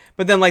away.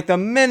 But then like the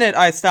minute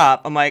I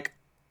stop, I'm like,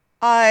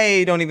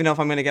 I don't even know if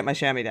I'm going to get my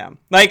chamois down.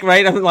 Like,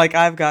 right. I'm like,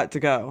 I've got to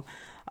go.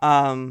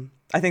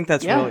 I think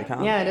that's really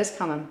common. Yeah, it is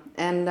common.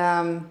 And,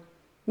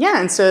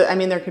 and so, I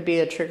mean, there could be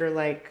a trigger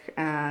like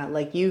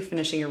you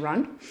finishing your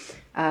run.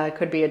 It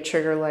could be a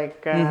trigger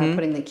like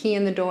putting the key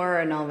in the door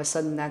and all of a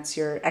sudden that's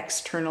your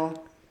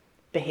external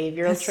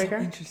behavioral trigger.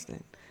 So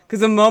interesting. Because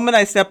the moment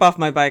I step off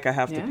my bike, I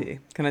have to Yeah. pee.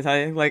 Can I tell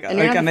you?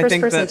 And I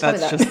think person to tell me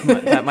that's that.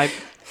 just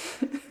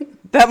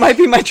that might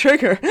be my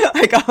trigger.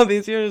 Like all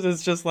these years,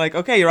 it's just like,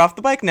 okay, you're off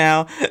the bike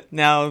now.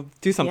 Now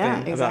do something Yeah,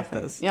 exactly.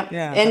 about this. Yeah.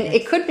 Yeah, And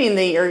it could mean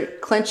that you're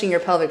clenching your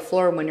pelvic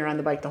floor when you're on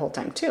the bike the whole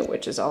time too,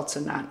 which is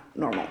also not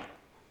normal.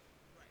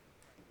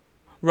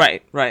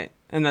 right.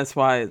 And that's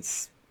why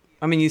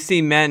I mean, you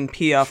see men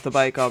pee off the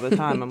bike all the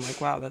time. I'm like,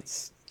 wow,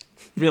 that's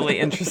really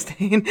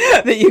interesting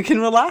that you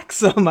can relax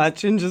so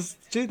much and just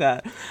do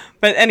that.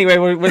 But anyway,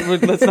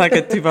 let's not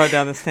get too far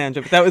down this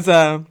tangent. But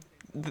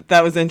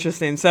that was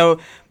interesting. So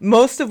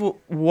most of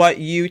what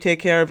you take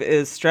care of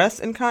is stress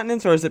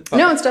incontinence, or is it both?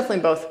 No, it's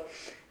definitely both.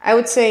 I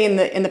would say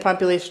in the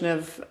population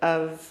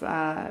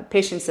of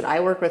patients that I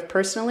work with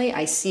personally,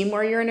 I see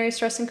more urinary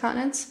stress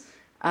incontinence.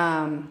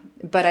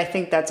 But I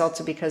think that's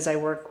also because I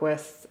work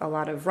with a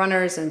lot of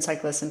runners and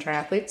cyclists and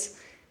triathletes,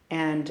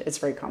 and it's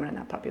very common in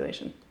that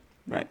population.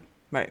 Right.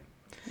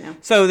 Yeah.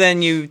 So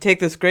then you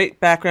take this great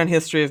background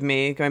history of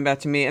me, going back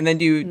to me, and then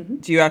do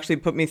you actually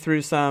put me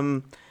through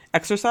some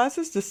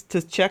exercises just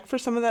to check for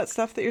some of that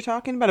stuff that you're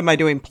talking about? Am I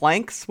doing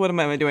planks? Am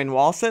I doing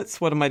wall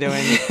sits? What am I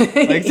doing?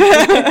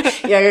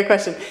 Yeah, good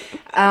question.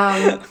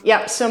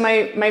 So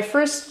my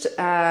first,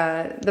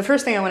 the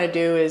first thing I want to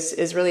do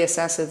is really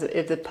assess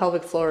if the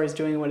pelvic floor is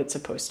doing what it's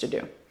supposed to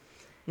do.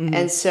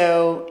 And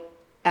so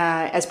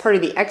as part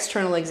of the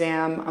external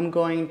exam, I'm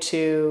going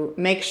to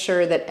make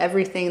sure that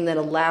everything that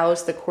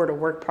allows the core to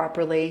work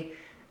properly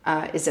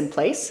is in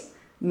place,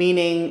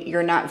 meaning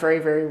you're not very,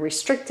 very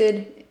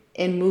restricted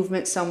in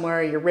movement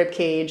somewhere, your rib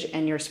cage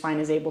and your spine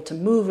is able to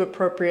move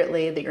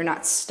appropriately, that you're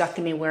not stuck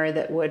anywhere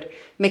that would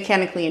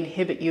mechanically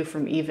inhibit you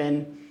from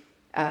even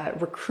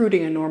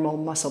recruiting a normal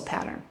muscle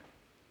pattern.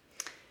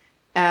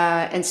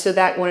 And so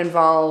that would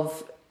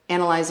involve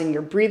analyzing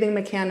your breathing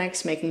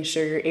mechanics, making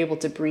sure you're able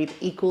to breathe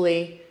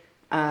equally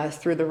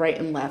through the right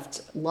and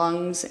left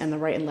lungs and the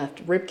right and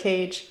left rib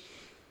cage.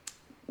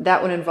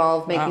 That would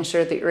involve making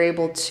sure that you're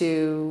able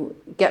to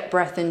get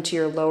breath into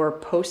your lower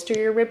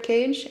posterior rib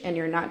cage and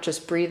you're not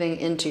just breathing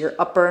into your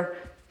upper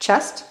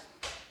chest,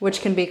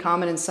 which can be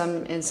common in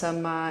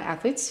some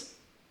athletes.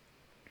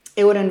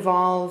 It would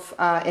involve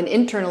an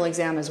internal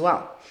exam as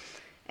well.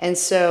 And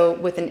so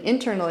with an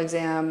internal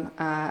exam,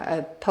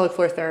 a pelvic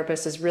floor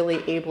therapist is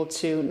really able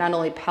to not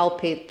only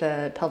palpate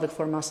the pelvic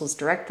floor muscles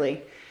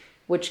directly,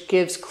 which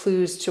gives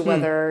clues to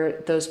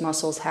whether those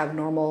muscles have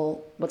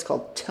normal, what's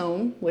called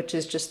tone, which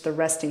is just the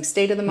resting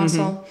state of the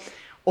muscle,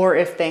 or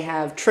if they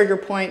have trigger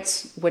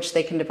points, which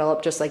they can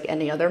develop just like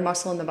any other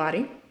muscle in the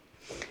body.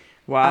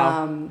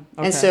 Wow.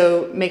 And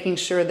so making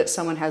sure that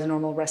someone has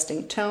normal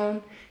resting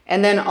tone,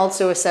 and then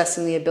also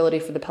assessing the ability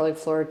for the pelvic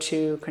floor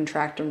to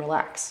contract and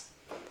relax.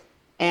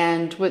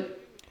 And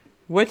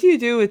what do you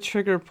do with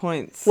trigger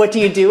points? What do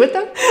you do with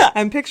them?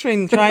 I'm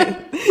picturing trying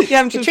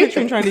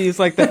to use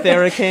like the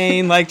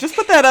Theracane, like just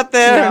put that up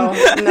there.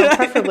 No,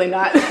 preferably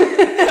not.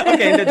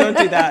 Okay, no, don't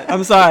do that.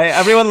 I'm sorry.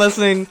 Everyone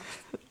listening,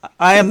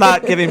 I am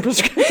not giving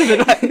prescriptive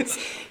advice.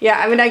 Yeah,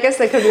 I mean, I guess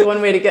that could be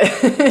one way to get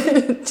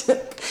to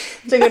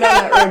go down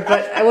that road,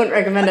 but I wouldn't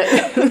recommend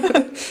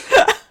it.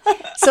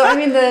 So, I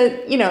mean,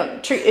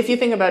 if you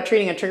think about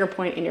treating a trigger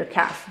point in your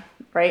calf,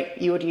 right?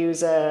 You would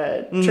use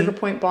a trigger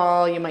point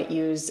ball. You might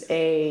use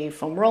a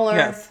foam roller.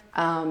 Yes.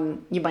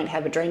 You might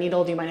have a dry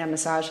needle. You might have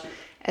massage.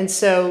 And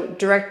so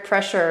direct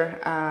pressure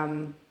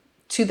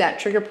to that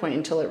trigger point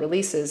until it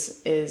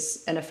releases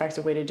is an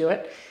effective way to do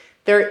it.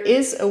 There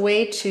is a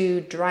way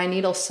to dry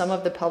needle some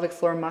of the pelvic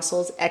floor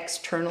muscles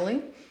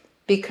externally,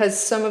 because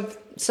some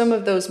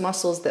of those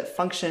muscles that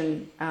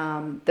function,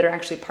 that are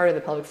actually part of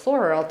the pelvic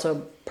floor, are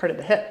also part of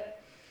the hip.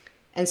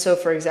 And so,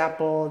 for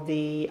example,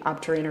 the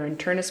obturator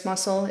internus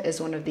muscle is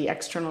one of the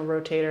external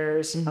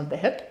rotators of the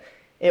hip.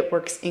 It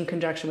works in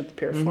conjunction with the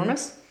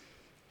piriformis.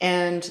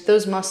 And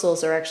those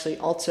muscles are actually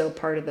also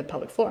part of the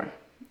pelvic floor.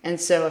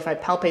 And so if I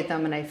palpate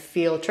them and I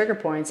feel trigger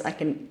points, I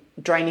can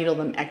dry needle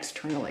them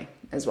externally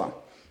as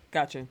well.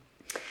 Gotcha.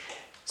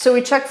 So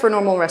we check for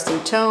normal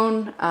resting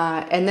tone,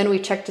 and then we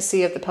check to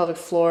see if the pelvic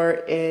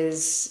floor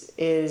is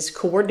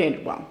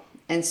coordinated well.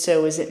 And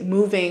so is it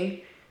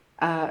moving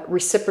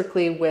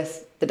reciprocally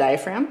with the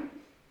diaphragm,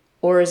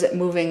 or is it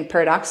moving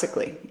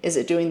paradoxically? Is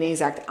it doing the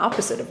exact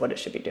opposite of what it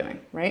should be doing,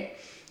 right?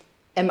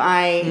 Am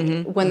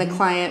I, when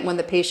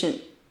the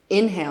patient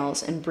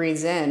inhales and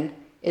breathes in,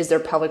 is their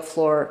pelvic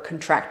floor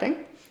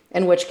contracting?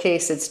 In which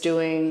case it's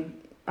doing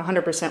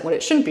 100% what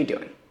it shouldn't be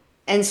doing.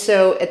 And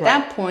so at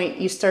that point,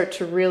 you start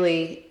to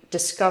really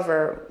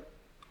discover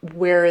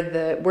where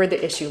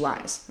the issue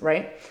lies,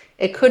 right?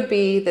 It could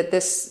be that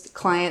this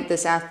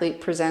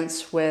athlete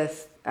presents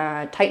with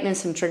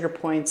tightness and trigger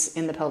points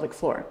in the pelvic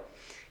floor.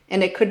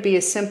 And it could be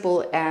as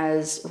simple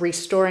as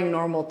restoring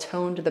normal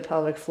tone to the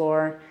pelvic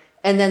floor,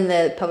 and then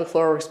the pelvic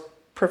floor works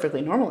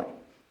perfectly normally.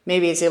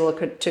 Maybe it's able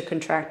to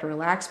contract and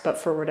relax, but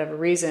for whatever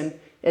reason,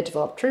 it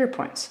developed trigger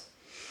points.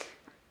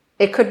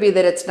 It could be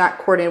that it's not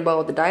coordinated well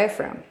with the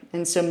diaphragm.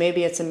 And so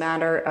maybe it's a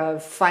matter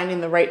of finding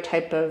the right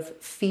type of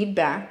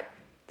feedback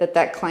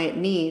that client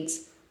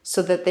needs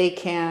so that they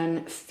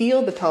can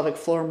feel the pelvic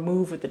floor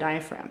move with the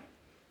diaphragm.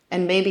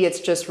 And maybe it's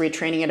just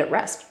retraining it at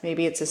rest.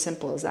 Maybe it's as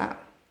simple as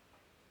that.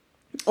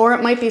 Or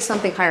it might be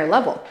something higher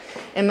level.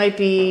 It might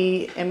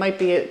be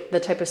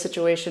the type of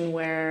situation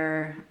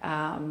where,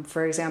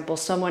 for example,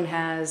 someone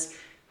has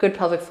good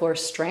pelvic floor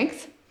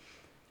strength,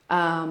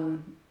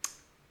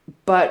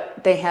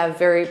 but they have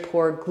very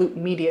poor glute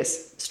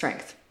medius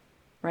strength,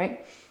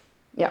 right?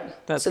 Yeah.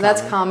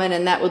 That's common,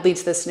 and that would lead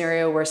to the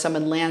scenario where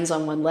someone lands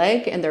on one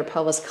leg and their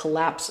pelvis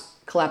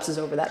collapses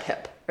over that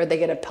hip, or they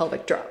get a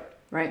pelvic drop,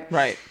 right?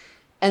 Right.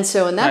 And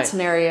so in that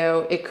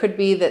scenario, it could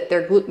be that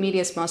their glute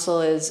medius muscle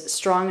is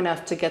strong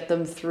enough to get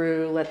them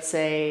through, let's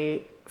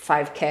say,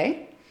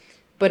 5K.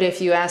 But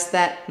if you ask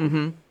that,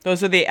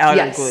 those are the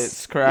outer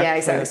glutes, correct? Yeah,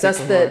 exactly. So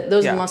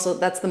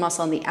that's the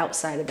muscle on the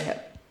outside of the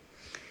hip.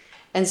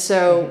 And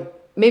so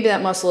maybe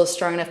that muscle is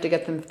strong enough to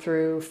get them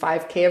through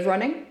 5K of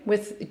running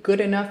with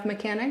good enough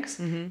mechanics.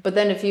 But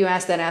then if you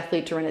ask that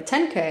athlete to run a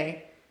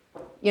 10K,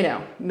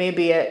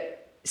 maybe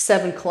at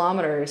 7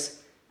 kilometers,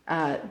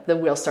 the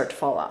wheels start to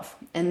fall off,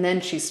 and then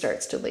she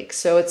starts to leak.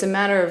 So it's a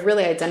matter of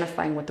really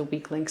identifying what the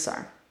weak links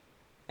are.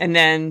 And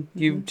then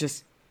you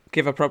just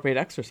give appropriate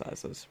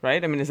exercises,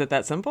 right? I mean, is it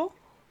that simple?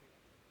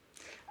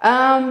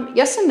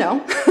 Yes and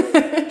no.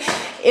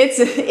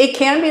 It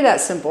can be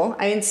that simple.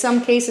 In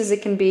some cases,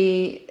 it can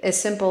be as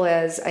simple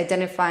as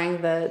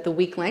identifying the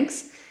weak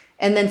links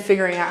and then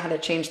figuring out how to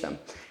change them.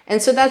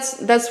 And so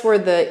that's where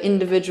the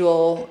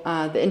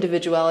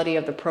individuality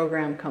of the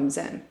program comes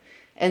in.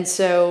 And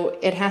so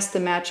it has to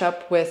match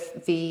up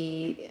with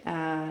the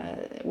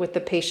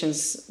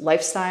patient's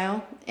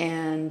lifestyle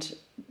and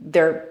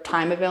their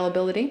time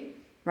availability,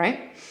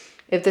 right?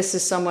 If this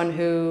is someone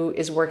who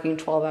is working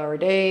 12-hour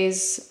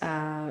days,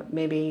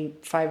 maybe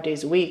 5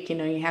 days a week,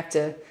 you have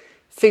to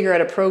figure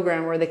out a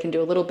program where they can do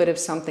a little bit of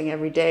something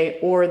every day,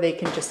 or they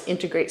can just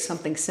integrate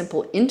something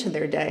simple into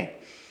their day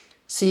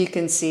so you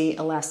can see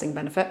a lasting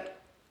benefit.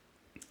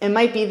 It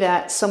might be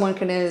that someone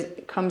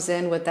comes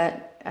in with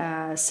that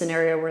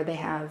scenario where they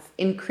have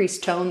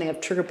increased tone, they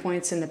have trigger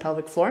points in the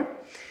pelvic floor,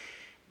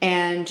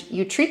 and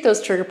you treat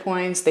those trigger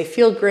points, they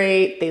feel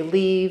great, they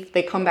leave,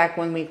 they come back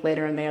 1 week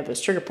later and they have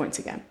those trigger points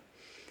again.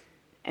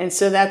 And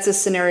so that's a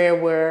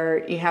scenario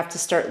where you have to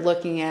start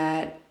looking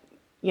at,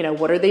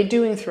 what are they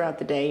doing throughout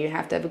the day? You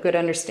have to have a good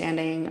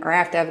understanding,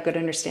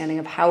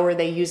 of how are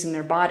they using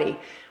their body?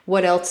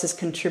 What else is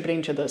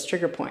contributing to those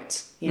trigger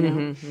points?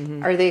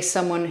 Are they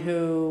someone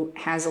who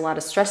has a lot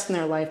of stress in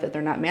their life that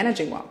they're not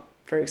managing well,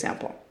 for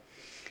example?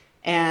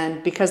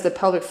 And because the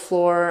pelvic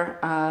floor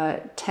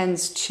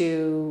tends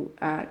to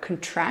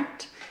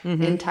contract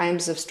in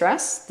times of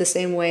stress, the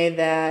same way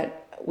that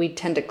we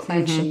tend to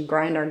clench and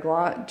grind our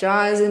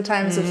jaws in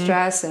times of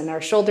stress, and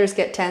our shoulders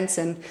get tense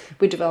and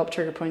we develop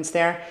trigger points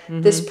there.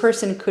 This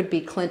person could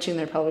be clenching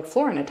their pelvic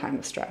floor in a time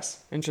of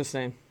stress.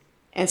 Interesting.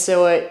 And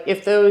so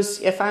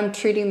if I'm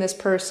treating this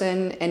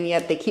person and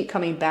yet they keep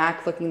coming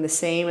back looking the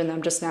same and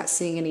I'm just not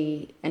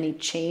seeing any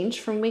change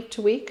from week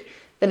to week,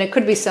 then it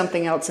could be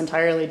something else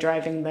entirely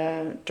driving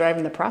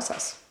the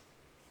process.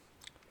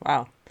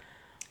 Wow.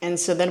 And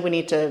so then we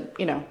need to,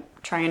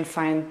 try and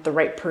find the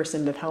right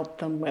person to help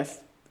them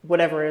with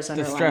whatever is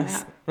underlying stress,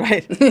 that.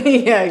 right?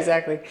 Yeah,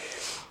 exactly.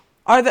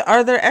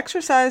 Are there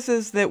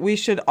exercises that we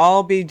should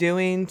all be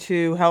doing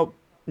to help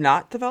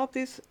not develop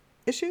these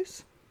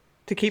issues?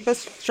 To keep us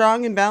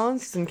strong and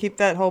balanced and keep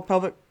that whole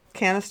pelvic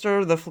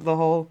canister, the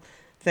whole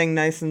thing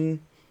nice and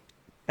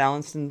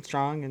balanced and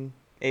strong and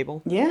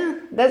able?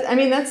 Yeah,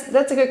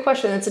 that's a good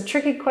question. It's a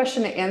tricky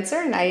question to answer,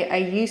 and I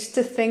used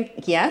to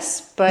think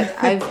yes, but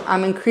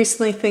I'm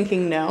increasingly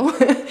thinking no.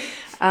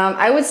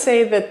 I would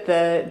say that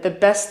the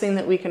best thing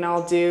that we can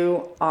all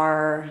do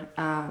are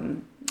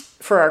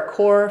for our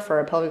core, for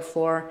our pelvic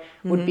floor,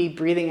 would be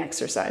breathing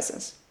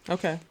exercises.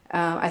 Okay.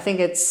 I think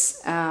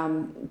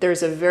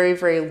there's a very,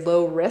 very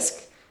low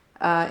risk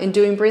in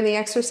doing breathing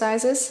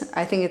exercises.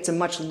 I think it's a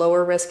much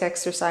lower risk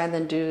exercise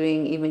than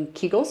doing even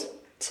Kegels,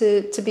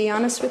 to be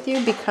honest with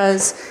you,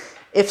 because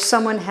if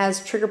someone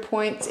has trigger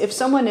points, if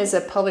someone is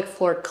a pelvic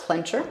floor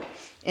clencher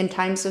in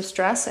times of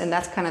stress, and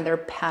that's kind of their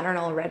pattern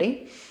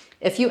already,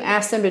 if you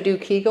ask them to do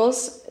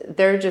Kegels,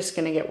 they're just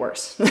going to get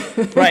worse.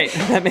 Right,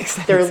 that makes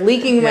sense. Their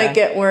leaking might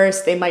get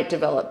worse. They might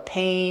develop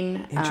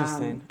pain.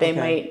 Interesting.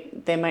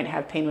 They might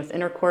have pain with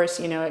intercourse.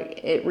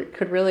 It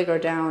could really go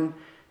down.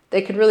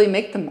 They could really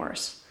make them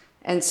worse.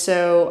 And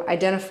so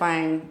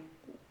identifying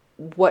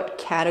what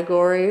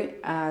category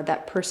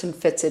that person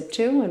fits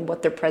into and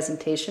what their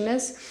presentation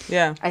is,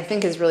 I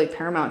think is really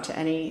paramount to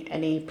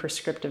any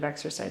prescriptive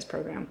exercise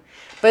program.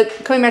 But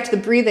coming back to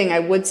the breathing, I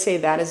would say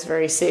that is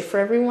very safe for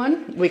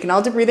everyone. We can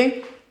all do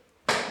breathing.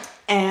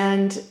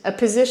 And a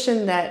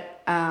position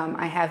that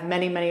I have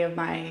many of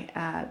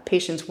my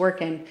patients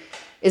work in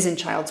is in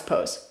child's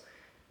pose,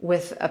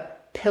 with a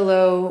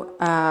pillow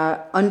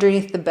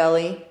underneath the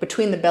belly,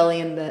 between the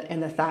belly and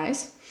the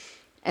thighs.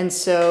 And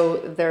so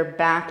their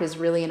back is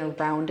really in a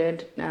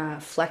rounded,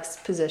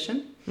 flexed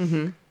position.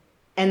 Mm-hmm.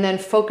 And then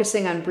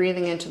focusing on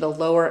breathing into the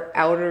lower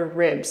outer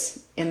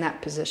ribs in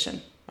that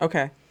position.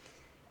 Okay.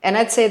 And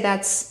I'd say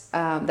that's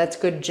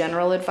good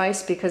general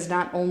advice, because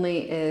not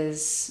only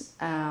is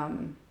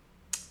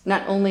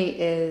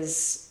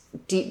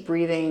deep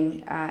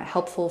breathing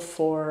helpful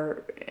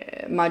for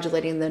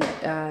modulating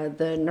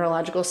the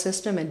neurological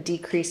system and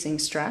decreasing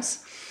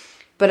stress,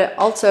 but it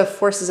also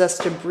forces us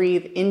to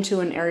breathe into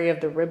an area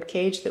of the rib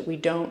cage that we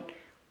don't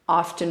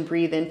often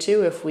breathe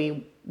into if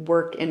we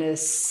work in a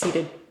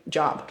seated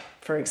job,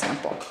 for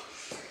example.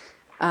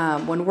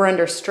 When we're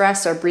under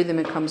stress, our breathing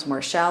becomes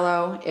more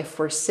shallow. If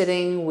we're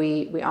sitting,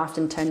 we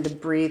often tend to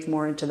breathe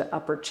more into the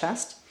upper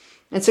chest.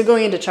 And so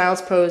going into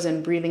child's pose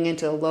and breathing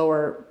into the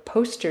lower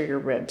posterior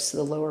ribs, so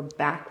the lower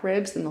back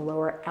ribs and the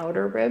lower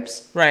outer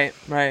ribs, right,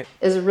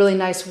 is a really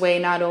nice way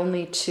not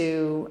only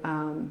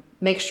to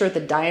make sure the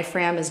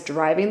diaphragm is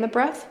driving the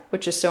breath,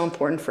 which is so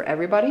important for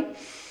everybody,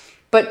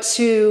 but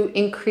to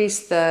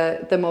increase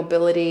the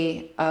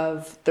mobility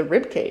of the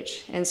rib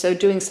cage. And so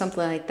doing something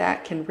like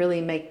that can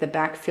really make the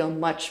back feel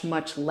much,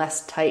 much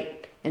less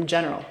tight in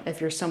general if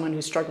you're someone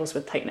who struggles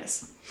with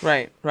tightness.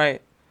 Right.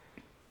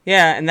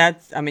 Yeah, and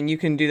that's, I mean, you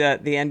can do that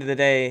at the end of the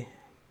day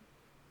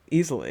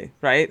easily,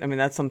 right? I mean,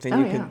 that's something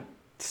you could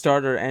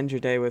start or end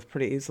your day with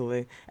pretty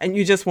easily. And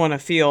you just want to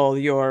feel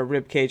your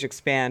rib cage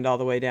expand all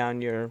the way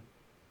down your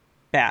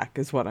back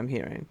is what I'm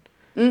hearing.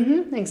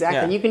 Mm-hmm,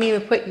 exactly. Yeah. You can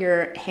even put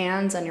your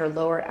hands on your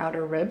lower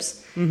outer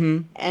ribs,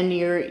 and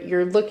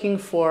you're looking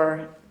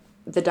for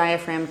the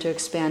diaphragm to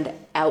expand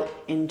out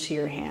into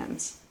your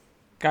hands.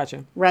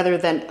 Gotcha. Rather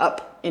than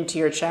up into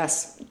your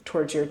chest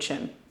towards your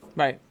chin.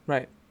 Right.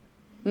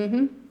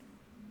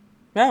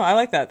 No, I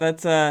like that.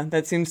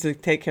 That seems to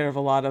take care of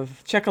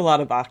check a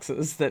lot of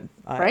boxes that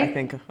I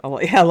think a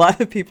lot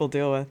of people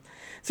deal with.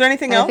 Is there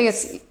anything else?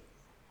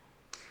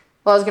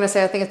 I was going to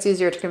say, I think it's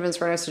easier to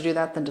convince runners to do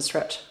that than to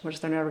stretch,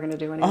 which they're never going to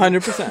do anymore.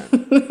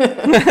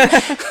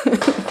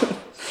 100%.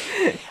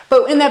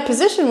 But in that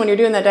position, when you're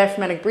doing that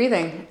diaphragmatic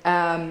breathing,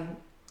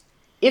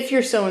 if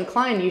you're so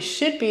inclined, you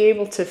should be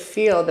able to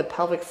feel the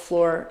pelvic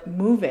floor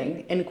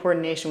moving in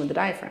coordination with the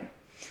diaphragm.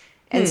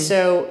 And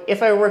so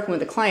if I were working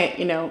with a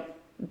client,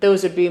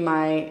 those would be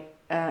my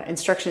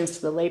instructions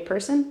to the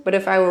layperson. But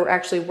if I were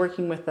actually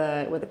working with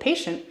a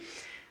patient,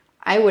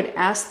 I would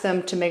ask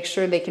them to make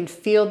sure they can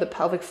feel the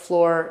pelvic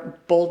floor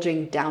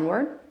bulging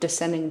downward,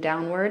 descending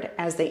downward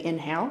as they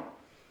inhale.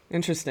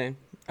 Interesting.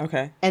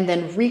 Okay. And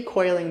then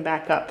recoiling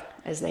back up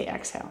as they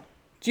exhale.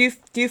 Do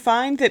you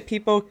find that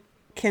people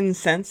can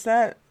sense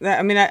that?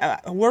 I mean,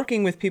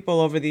 working with people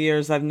over the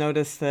years, I've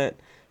noticed that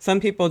some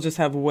people just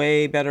have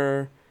way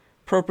better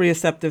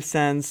proprioceptive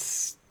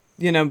sense,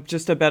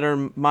 just a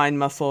better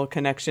mind-muscle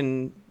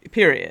connection,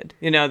 period.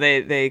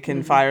 They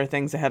can fire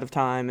things ahead of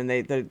time, and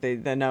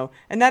they know.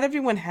 And not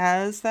everyone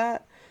has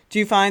that. Do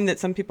you find that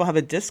some people have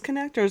a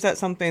disconnect, or is that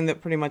something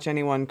that pretty much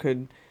anyone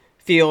could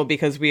feel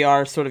because we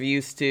are sort of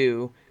used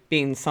to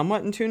being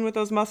somewhat in tune with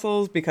those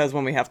muscles, because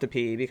when we have to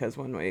pee, because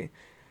when we,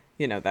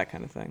 that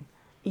kind of thing?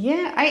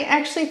 Yeah, I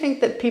actually think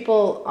that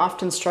people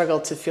often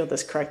struggle to feel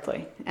this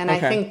correctly. And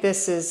okay. I think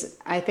this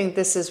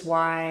is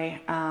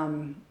why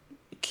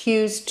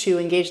cues to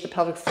engage the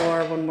pelvic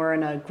floor when we're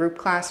in a group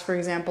class, for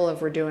example,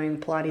 if we're doing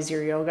Pilates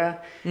or yoga,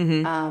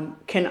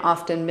 can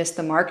often miss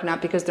the mark,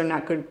 not because they're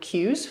not good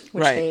cues,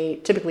 which they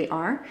typically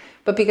are,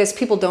 but because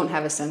people don't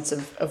have a sense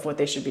of what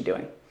they should be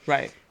doing.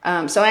 Right.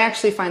 So I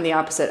actually find the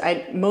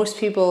opposite. Most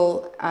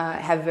people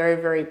have very,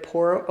 very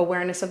poor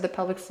awareness of the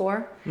pelvic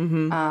floor,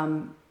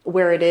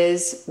 where it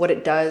is, what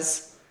it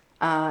does,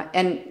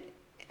 and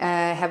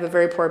have a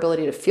very poor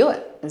ability to feel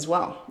it as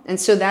well. And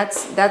so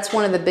that's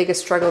one of the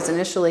biggest struggles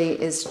initially,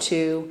 is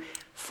to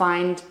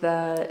find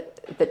the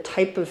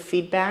type of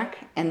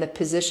feedback and the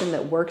position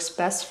that works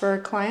best for a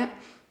client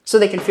so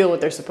they can feel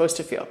what they're supposed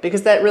to feel.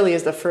 Because that really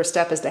is the first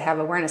step, is to have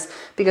awareness.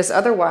 Because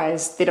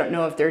otherwise they don't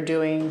know if they're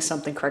doing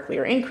something correctly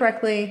or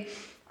incorrectly.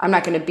 I'm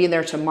not going to be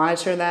there to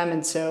monitor them.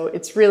 And so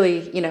it's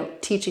really,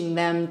 teaching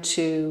them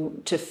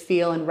to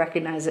feel and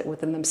recognize it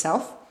within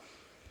themselves.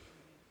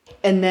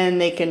 And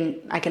then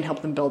I can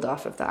help them build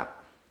off of that.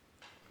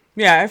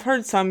 Yeah, I've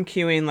heard some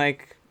cueing,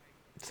 like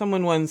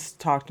someone once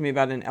talked to me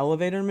about an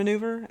elevator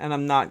maneuver, and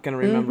I'm not going to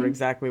remember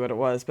exactly what it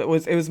was, but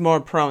it was more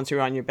prone, so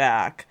you're on your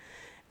back,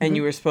 and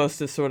you were supposed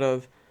to sort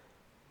of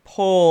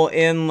pull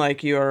in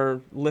like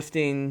you're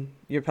lifting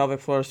your pelvic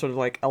floor, sort of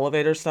like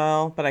elevator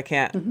style, but I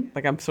can't,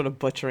 like I'm sort of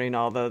butchering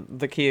all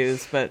the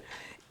cues, but...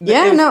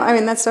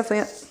 that's definitely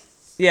it.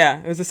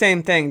 Yeah, it was the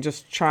same thing,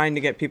 just trying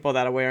to get people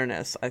that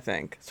awareness, I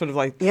think. Sort of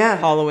like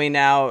hollowing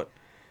out,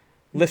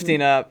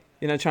 lifting up,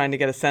 trying to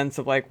get a sense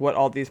of like what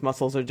all these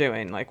muscles are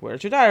doing. Like,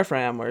 where's your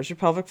diaphragm? Where's your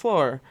pelvic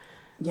floor?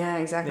 Yeah,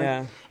 exactly.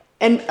 Yeah.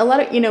 And a lot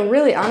of,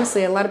 really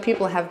honestly, a lot of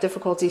people have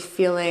difficulty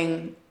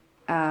feeling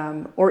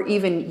or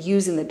even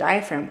using the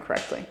diaphragm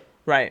correctly.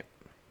 Right.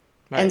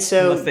 And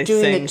so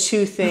doing the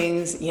two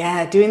things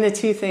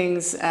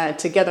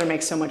together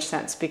makes so much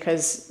sense,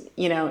 because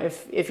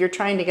if you're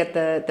trying to get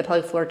the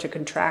pelvic floor to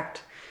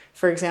contract,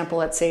 for example,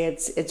 let's say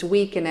it's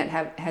weak and it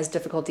has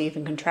difficulty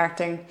even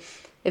contracting.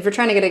 If you're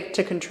trying to get it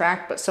to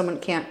contract, but someone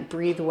can't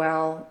breathe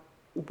well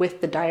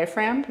with the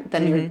diaphragm,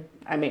 then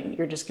I mean,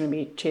 you're just going to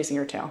be chasing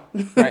your tail.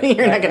 Right, You're right, not going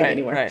to right, get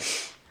anywhere.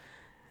 Right.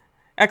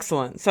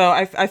 Excellent. So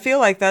I feel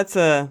like that's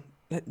a.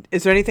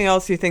 Is there anything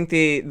else you think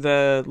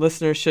the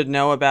listeners should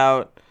know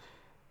about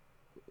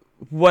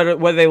what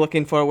are they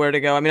looking for, where to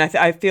go? I mean,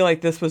 I feel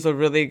like this was a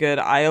really good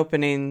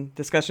eye-opening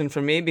discussion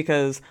for me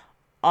because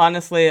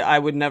honestly, I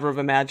would never have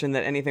imagined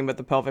that anything but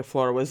the pelvic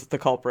floor was the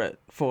culprit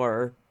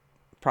for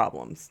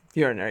problems,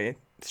 urinary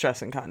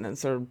stress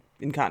incontinence or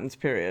incontinence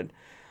period.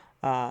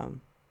 So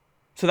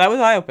that was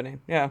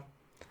eye-opening. Yeah.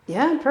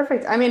 Yeah,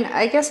 perfect. I mean,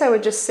 I guess I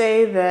would just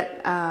say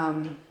that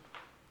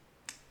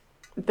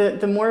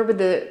the more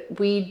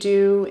we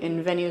do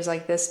in venues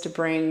like this to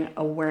bring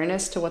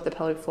awareness to what the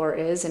pelvic floor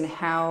is and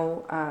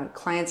how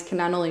clients can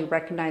not only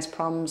recognize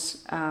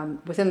problems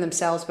within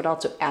themselves, but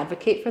also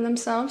advocate for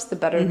themselves, the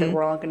better that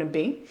we're all going to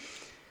be.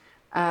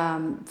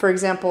 For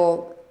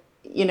example,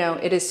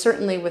 it is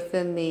certainly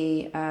within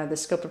the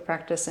scope of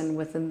practice and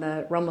within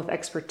the realm of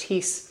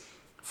expertise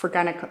for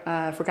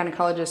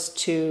gynecologists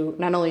to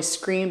not only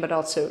screen but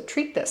also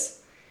treat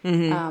this.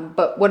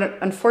 But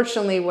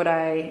unfortunately, what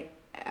I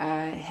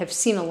have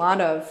seen a lot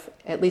of,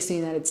 at least in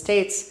the United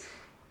States,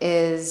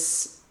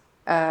 is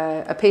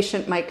a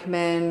patient might come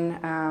in,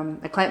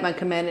 a client might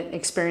come in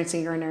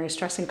experiencing urinary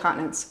stress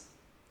incontinence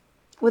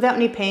without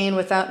any pain,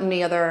 without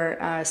any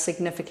other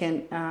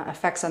significant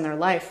effects on their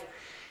life.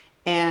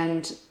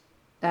 And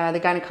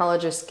the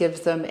gynecologist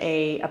gives them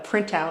a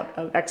printout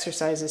of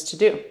exercises to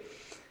do.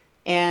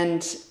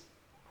 And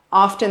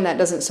often that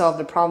doesn't solve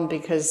the problem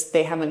because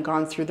they haven't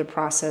gone through the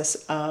process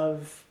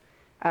of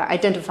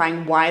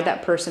identifying why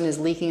that person is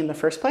leaking in the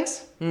first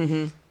place.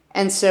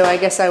 And so I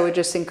guess I would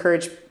just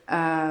encourage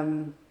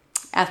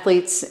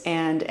athletes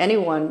and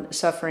anyone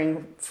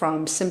suffering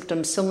from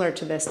symptoms similar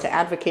to this to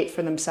advocate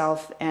for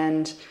themselves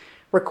and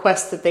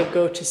request that they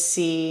go to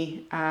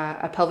see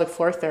a pelvic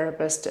floor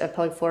therapist, a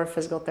pelvic floor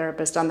physical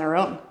therapist on their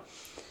own.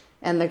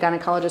 And the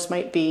gynecologist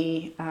might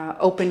be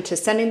open to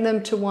sending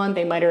them to one.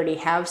 They might already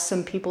have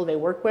some people they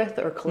work with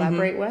or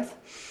collaborate with.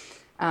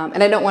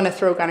 And I don't want to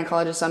throw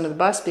gynecologists under the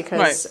bus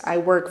because I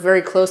work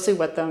very closely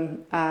with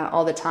them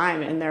all the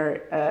time, and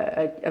they're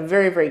a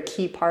very, very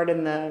key part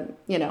in the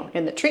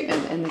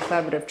treatment, in the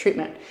collaborative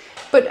treatment.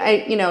 But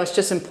it's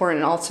just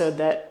important also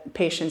that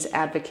patients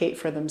advocate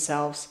for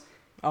themselves.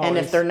 Always. And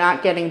if they're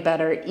not getting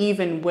better,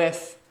 even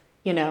with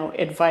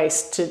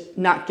advice, to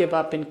not give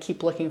up and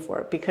keep looking for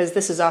it, because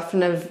this is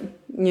often a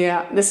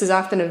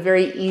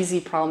very easy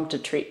problem to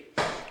treat.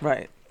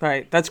 Right.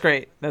 That's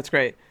great.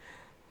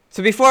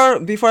 So before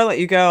I let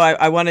you go,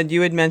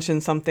 you had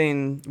mentioned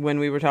something when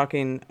we were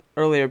talking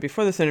earlier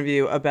before this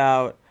interview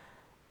about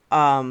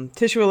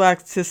tissue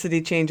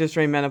elasticity changes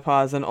during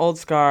menopause and old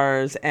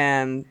scars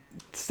and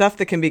stuff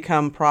that can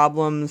become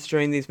problems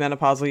during these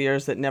menopausal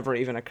years that never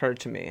even occurred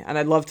to me. And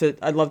I'd love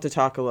to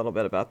talk a little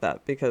bit about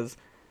that because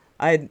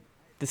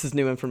this is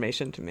new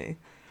information to me.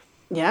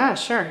 Yeah,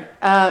 sure.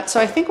 So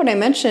I think what I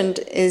mentioned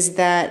is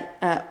that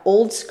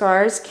old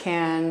scars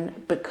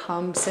can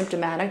become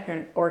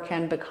symptomatic or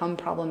can become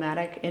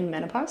problematic in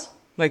menopause.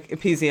 Like I'm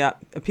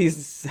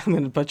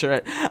going to butcher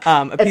it.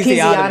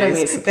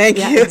 Episiotomies. Thank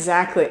you.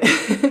 Exactly.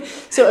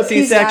 So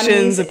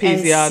C-sections,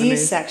 episiotomies, and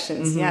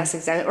C-sections. Yes,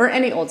 exactly. Or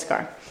any old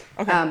scar.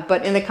 Okay.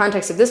 But in the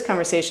context of this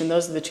conversation,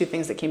 those are the two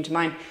things that came to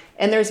mind.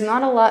 And there's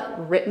not a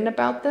lot written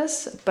about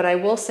this, but I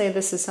will say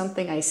this is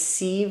something I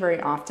see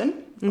very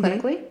often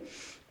clinically.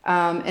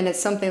 And it's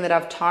something that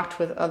I've talked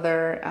with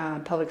other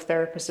pelvic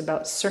therapists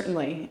about,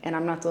 certainly, and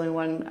I'm not the only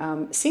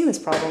one seeing this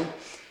problem,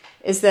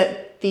 is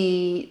that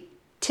the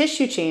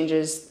tissue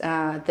changes,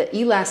 the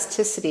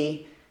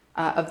elasticity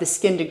of the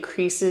skin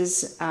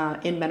decreases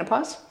in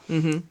menopause,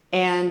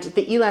 and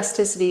the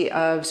elasticity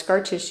of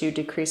scar tissue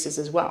decreases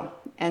as well.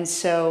 And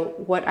so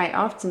what I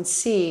often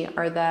see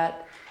are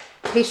that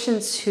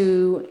patients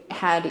who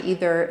had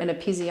either an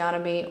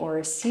episiotomy or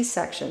a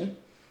C-section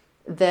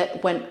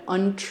that went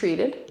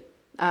untreated,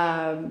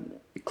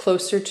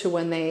 closer to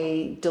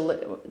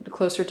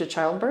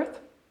childbirth,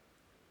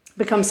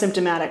 become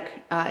symptomatic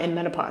in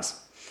menopause.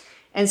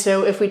 And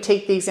so if we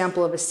take the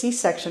example of a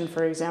C-section,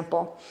 for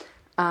example,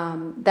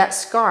 that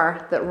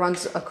scar that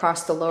runs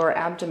across the lower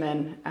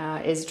abdomen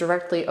is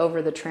directly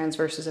over the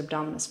transversus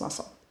abdominis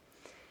muscle.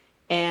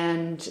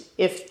 And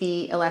if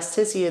the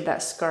elasticity of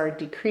that scar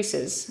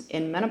decreases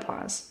in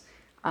menopause,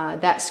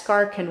 that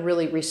scar can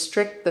really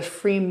restrict the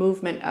free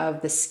movement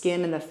of the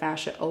skin and the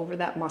fascia over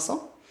that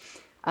muscle.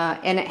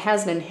 And it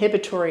has an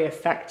inhibitory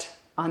effect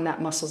on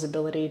that muscle's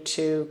ability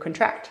to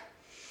contract.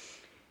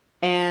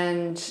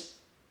 And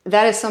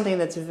that is something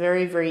that's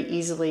very, very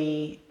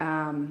easily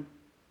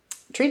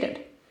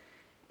treated.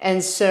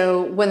 And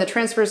so when the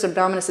transversus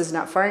abdominis is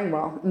not firing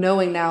well,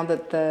 knowing now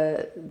that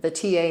the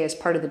TA is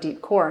part of the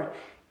deep core,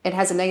 it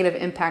has a negative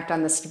impact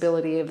on the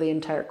stability of the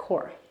entire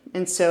core.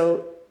 And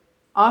so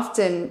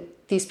often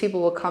these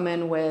people will come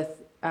in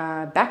with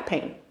back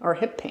pain or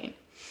hip pain.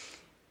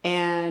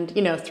 And,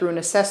 through an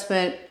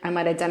assessment, I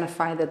might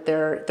identify that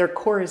their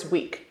core is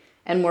weak,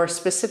 and more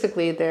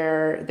specifically,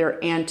 their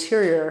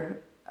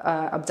anterior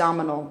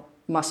abdominal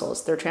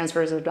muscles, their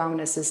transversus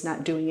abdominis is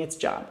not doing its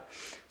job.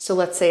 So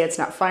let's say it's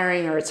not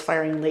firing or it's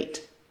firing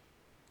late.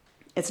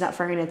 It's not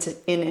firing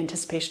in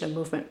anticipation of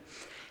movement.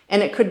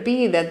 And it could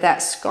be that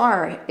that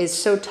scar is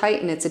so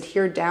tight and it's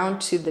adhered down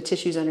to the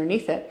tissues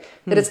underneath it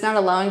that it's not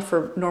allowing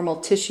for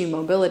normal tissue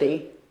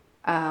mobility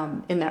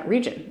in that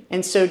region.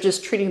 And so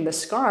just treating the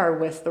scar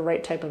with the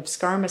right type of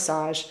scar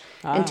massage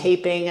and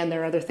taping, and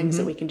there are other things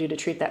that we can do to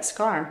treat that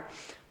scar.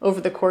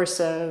 Over the course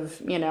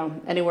of,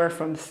 anywhere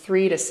from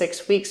 3 to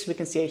 6 weeks, we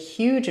can see a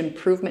huge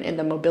improvement in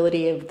the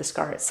mobility of the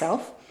scar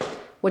itself,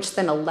 which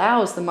then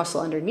allows the muscle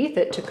underneath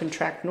it to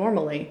contract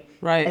normally.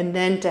 Right. And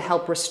then to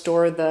help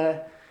restore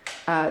the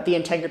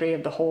integrity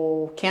of the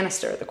whole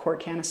canister, the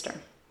cord canister.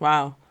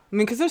 Wow. I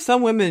mean, because there's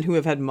some women who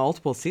have had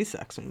multiple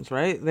C-sections,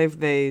 right?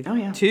 They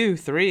 2,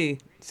 3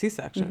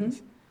 C-sections.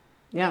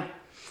 Mm-hmm. Yeah.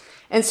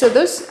 And so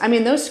those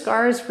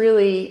scars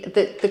really,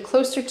 the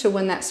closer to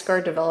when that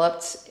scar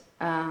developed,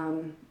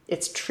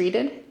 it's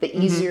treated, the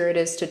easier it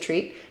is to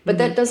treat. But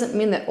that doesn't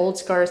mean that old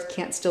scars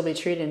can't still be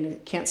treated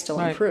and can't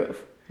still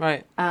improve.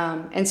 Right.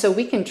 And so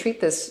we can treat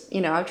this,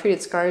 I've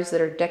treated scars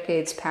that are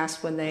decades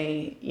past when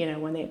they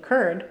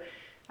occurred,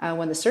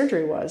 when the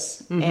surgery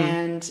was,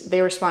 and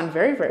they respond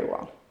very, very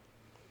well.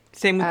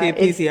 Same with the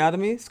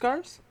episiotomy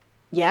scars?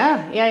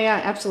 Yeah,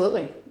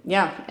 absolutely.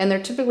 Yeah, and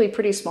they're typically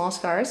pretty small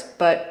scars,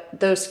 but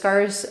those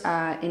scars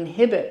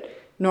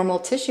inhibit normal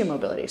tissue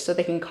mobility, so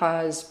they can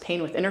cause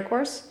pain with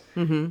intercourse.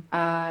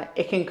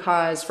 It can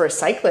cause, for a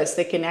cyclist,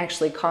 it can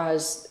actually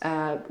cause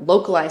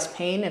localized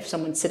pain if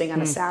someone's sitting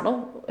on a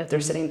saddle, if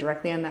they're sitting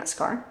directly on that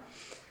scar.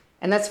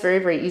 And that's very,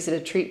 very easy to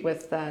treat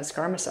with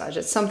scar massage.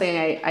 It's something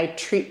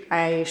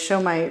I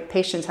show my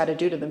patients how to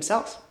do to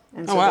themselves.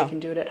 And so they can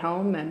do it at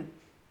home, and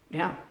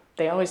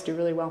they always do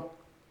really well.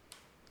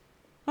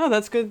 Oh,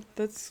 that's good.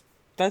 That's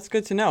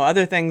good to know.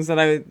 Other things that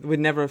I would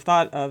never have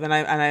thought of, and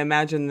I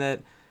imagine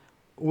that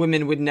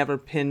women would never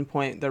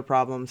pinpoint their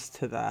problems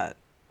to that.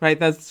 Right,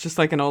 that's just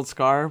like an old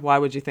scar. Why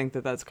would you think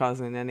that that's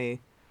causing any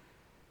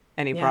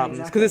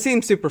problems? Because it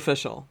seems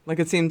superficial. Like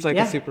it seems like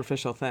a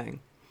superficial thing.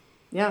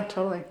 Yeah,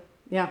 totally.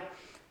 Yeah,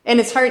 and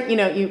it's hard. I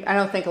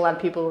don't think a lot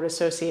of people would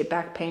associate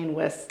back pain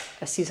with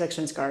a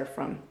C-section scar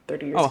from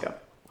 30 years ago.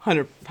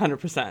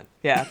 100%.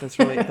 Yeah, that's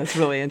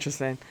really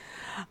interesting.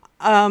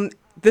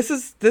 This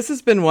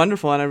has been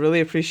wonderful, and I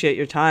really appreciate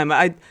your time.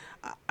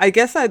 I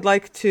guess I'd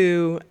like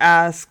to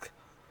ask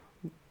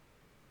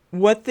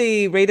what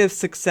the rate of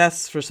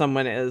success for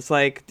someone is.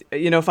 Like,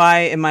 if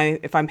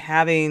I'm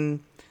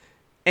having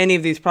any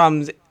of these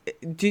problems,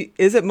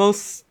 is it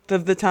most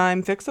of the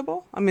time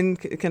fixable? I mean,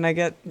 can I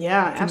get?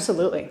 Yeah,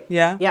 absolutely.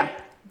 Yeah. Yeah.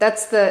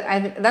 That's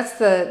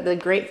the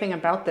great thing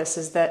about this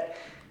is that,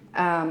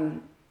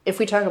 if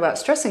we talk about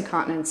stress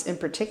incontinence in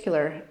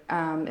particular,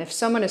 if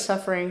someone is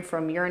suffering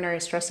from urinary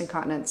stress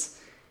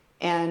incontinence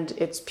and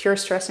it's pure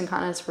stress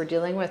incontinence we're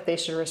dealing with, they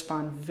should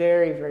respond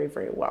very, very,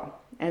 very well.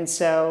 And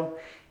so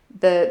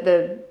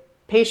the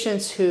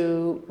patients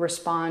who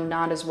respond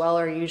not as well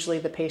are usually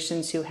the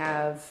patients who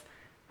have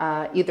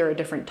either a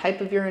different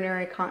type of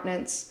urinary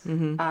continence,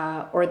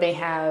 or they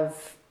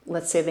have,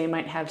 let's say they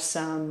might have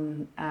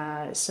some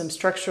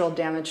structural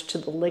damage to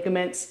the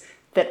ligaments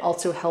that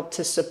also help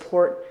to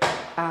support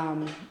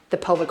the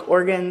pelvic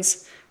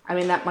organs. I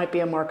mean, that might be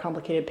a more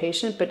complicated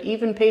patient, but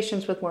even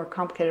patients with more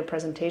complicated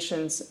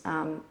presentations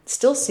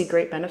still see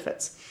great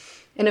benefits.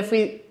 And if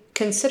we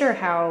consider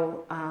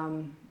how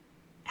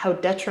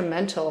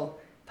detrimental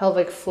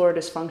pelvic floor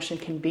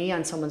dysfunction can be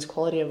on someone's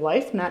quality of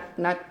life,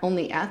 not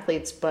only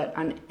athletes, but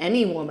on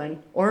any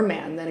woman or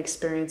man that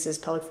experiences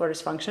pelvic floor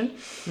dysfunction,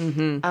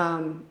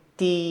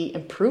 the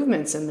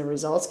improvements in the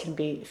results can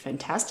be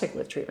fantastic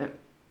with treatment.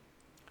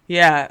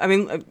 Yeah, I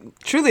mean,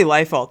 truly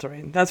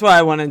life-altering. That's why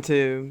I wanted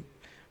to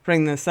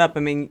bring this up. I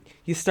mean,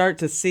 you start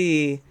to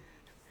see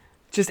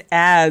just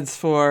ads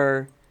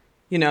for,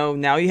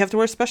 now you have to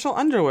wear special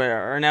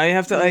underwear, or now you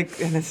have to,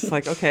 and it's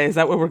like, okay, is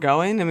that where we're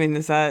going? I mean,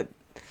 is that,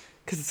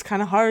 because it's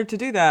kind of hard to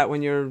do that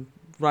when you're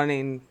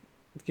running,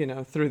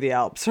 through the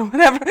Alps or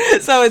whatever.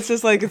 So it's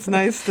just like, it's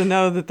nice to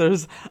know that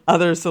there's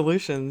other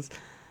solutions.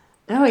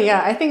 Oh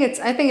yeah, I think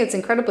it's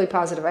incredibly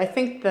positive. I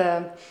think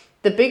the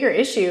bigger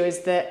issue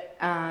is that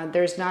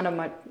there's not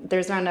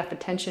enough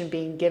attention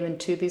being given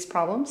to these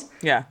problems.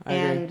 Yeah, I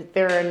agree.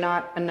 There are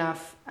not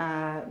enough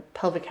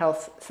pelvic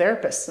health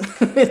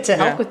therapists to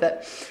help with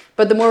it.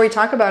 But the more we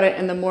talk about it,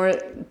 and the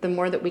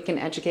more that we can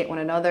educate one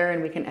another,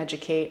 and we can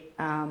educate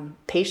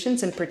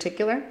patients in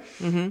particular,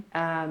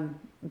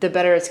 the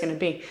better it's going to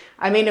be.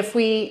 I mean,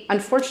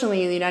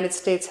 unfortunately, the United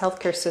States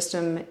healthcare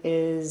system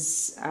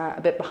is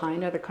a bit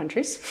behind other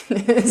countries,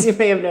 as you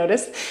may have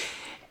noticed,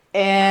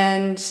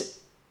 and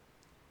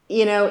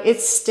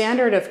it's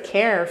standard of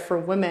care for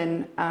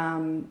women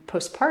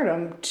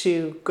postpartum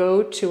to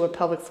go to a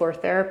pelvic floor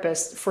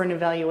therapist for an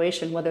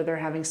evaluation, whether they're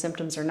having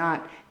symptoms or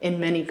not, in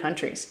many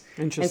countries.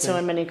 Interesting. And so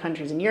in many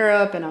countries in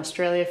Europe and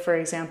Australia, for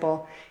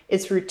example,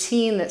 it's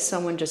routine that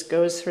someone just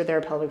goes through their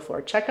pelvic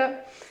floor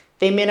checkup.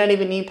 They may not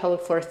even need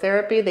pelvic floor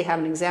therapy. They have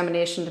an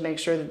examination to make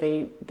sure that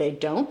they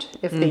don't.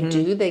 If they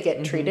do, they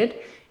get treated,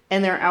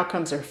 and their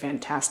outcomes are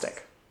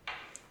fantastic.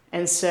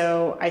 And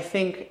so I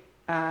think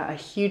a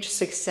huge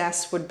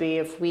success would be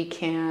if we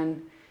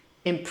can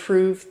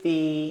improve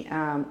the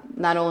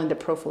not only the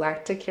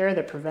prophylactic care,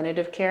 the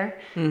preventative care,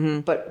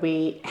 but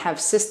we have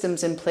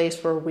systems in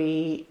place where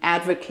we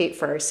advocate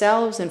for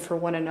ourselves and for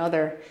one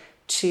another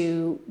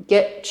to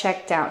get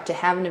checked out, to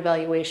have an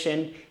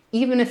evaluation,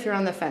 even if you're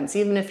on the fence,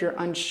 even if you're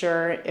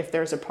unsure if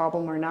there's a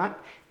problem or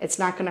not. It's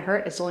not going to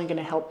hurt. It's only going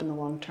to help in the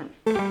long term.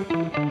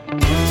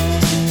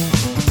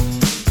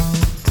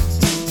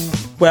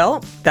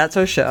 Well, that's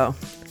our show.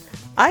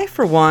 I,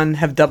 for one,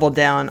 have doubled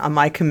down on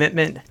my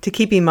commitment to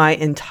keeping my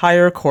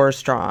entire core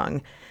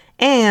strong.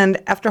 And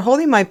after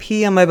holding my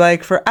pee on my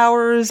bike for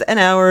hours and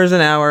hours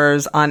and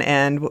hours on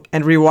end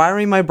and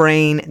rewiring my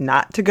brain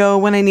not to go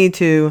when I need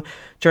to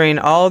during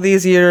all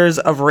these years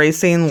of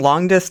racing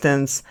long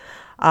distance,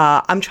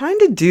 I'm trying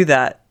to do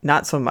that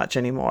not so much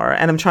anymore.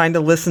 And I'm trying to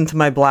listen to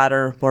my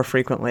bladder more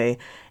frequently.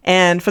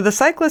 And for the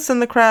cyclists in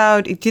the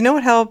crowd, do you know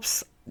what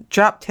helps?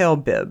 Drop tail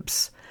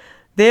bibs.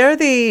 They're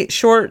the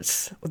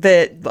shorts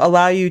that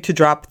allow you to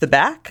drop the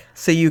back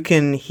so you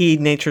can heed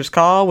nature's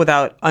call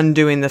without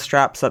undoing the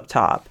straps up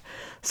top.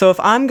 So if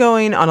I'm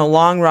going on a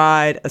long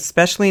ride,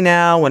 especially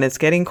now when it's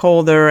getting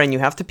colder and you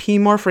have to pee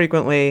more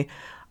frequently,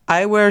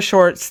 I wear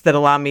shorts that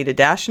allow me to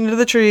dash into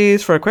the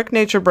trees for a quick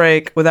nature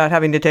break without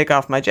having to take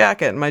off my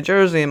jacket and my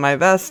jersey and my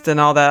vest and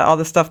all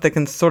the stuff that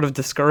can sort of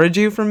discourage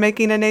you from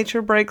making a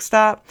nature break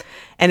stop.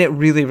 And it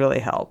really, really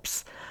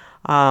helps.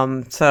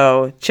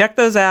 So check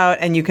those out,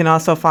 and you can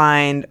also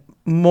find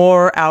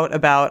more out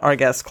about our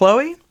guest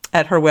Chloe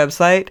at her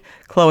website,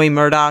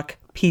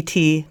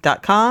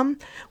 chloemurdochpt.com.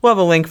 We'll have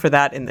a link for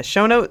that in the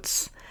show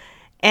notes.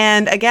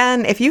 And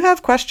again, if you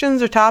have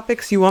questions or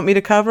topics you want me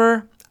to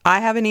cover, I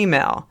have an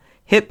email,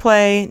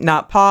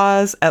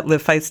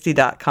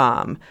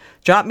 hitplay.notpause@livefeisty.com.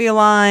 Drop me a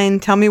line,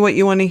 tell me what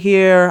you want to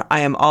hear.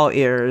 I am all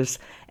ears.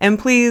 And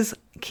please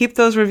keep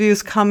those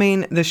reviews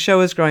coming. The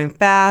show is growing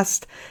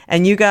fast,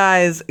 and you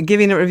guys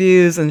giving it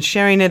reviews and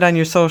sharing it on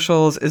your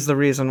socials is the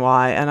reason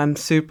why, and I'm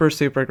super,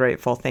 super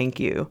grateful. Thank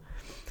you.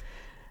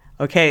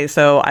 Okay,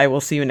 so I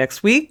will see you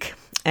next week,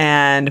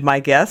 and my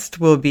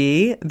guest will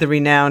be the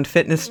renowned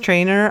fitness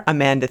trainer,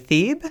 Amanda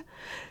Thebe.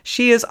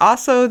 She is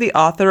also the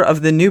author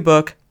of the new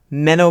book,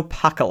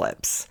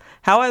 Menopocalypse: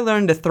 How I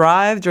Learned to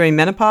Thrive During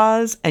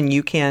Menopause, and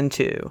You Can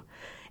Too.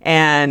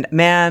 And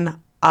man,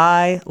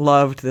 I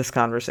loved this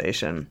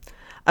conversation.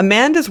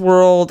 Amanda's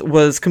world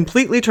was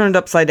completely turned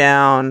upside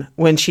down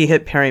when she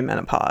hit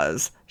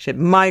perimenopause. She had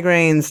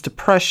migraines,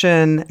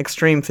 depression,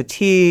 extreme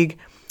fatigue,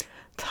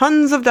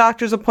 tons of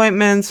doctor's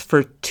appointments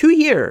for 2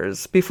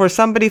 years before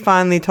somebody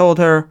finally told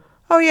her,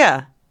 oh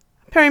yeah,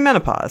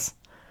 perimenopause.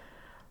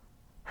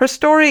 Her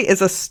story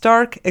is a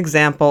stark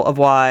example of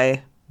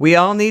why we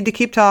all need to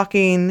keep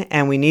talking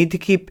and we need to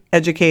keep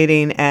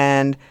educating,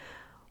 and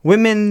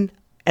women,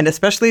 and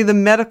especially the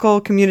medical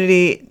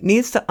community,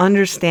 needs to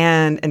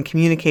understand and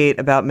communicate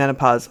about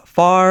menopause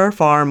far,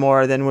 far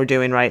more than we're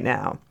doing right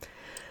now.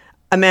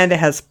 Amanda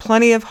has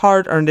plenty of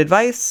hard-earned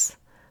advice,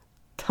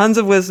 tons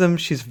of wisdom.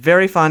 She's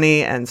very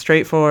funny and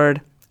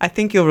straightforward. I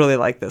think you'll really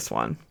like this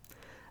one.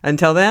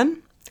 Until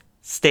then,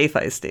 stay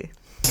feisty.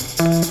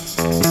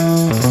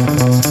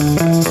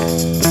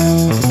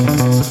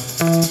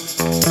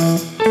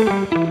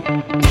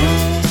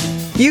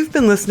 You've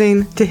been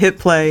listening to Hit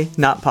Play,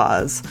 Not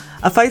Pause,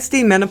 a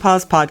feisty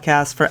menopause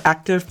podcast for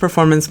active,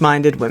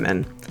 performance-minded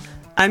women.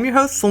 I'm your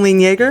host, Celine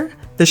Yeager.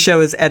 The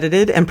show is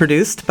edited and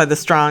produced by the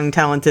strong,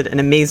 talented, and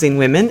amazing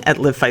women at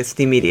Live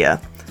Feisty Media.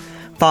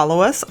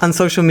 Follow us on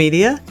social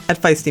media at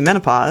Feisty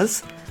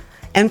Menopause,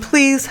 and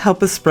please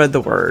help us spread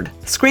the word.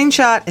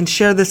 Screenshot and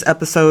share this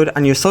episode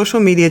on your social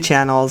media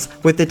channels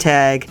with the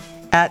tag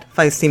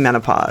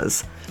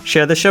 @FeistyMenopause.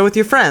 Share the show with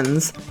your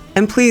friends,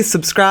 and please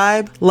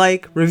subscribe,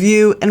 like,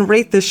 review, and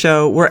rate this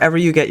show wherever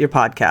you get your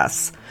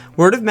podcasts.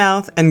 Word of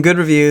mouth and good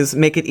reviews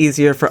make it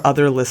easier for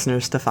other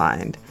listeners to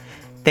find.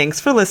 Thanks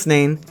for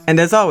listening, and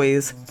as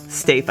always,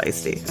 stay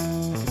feisty.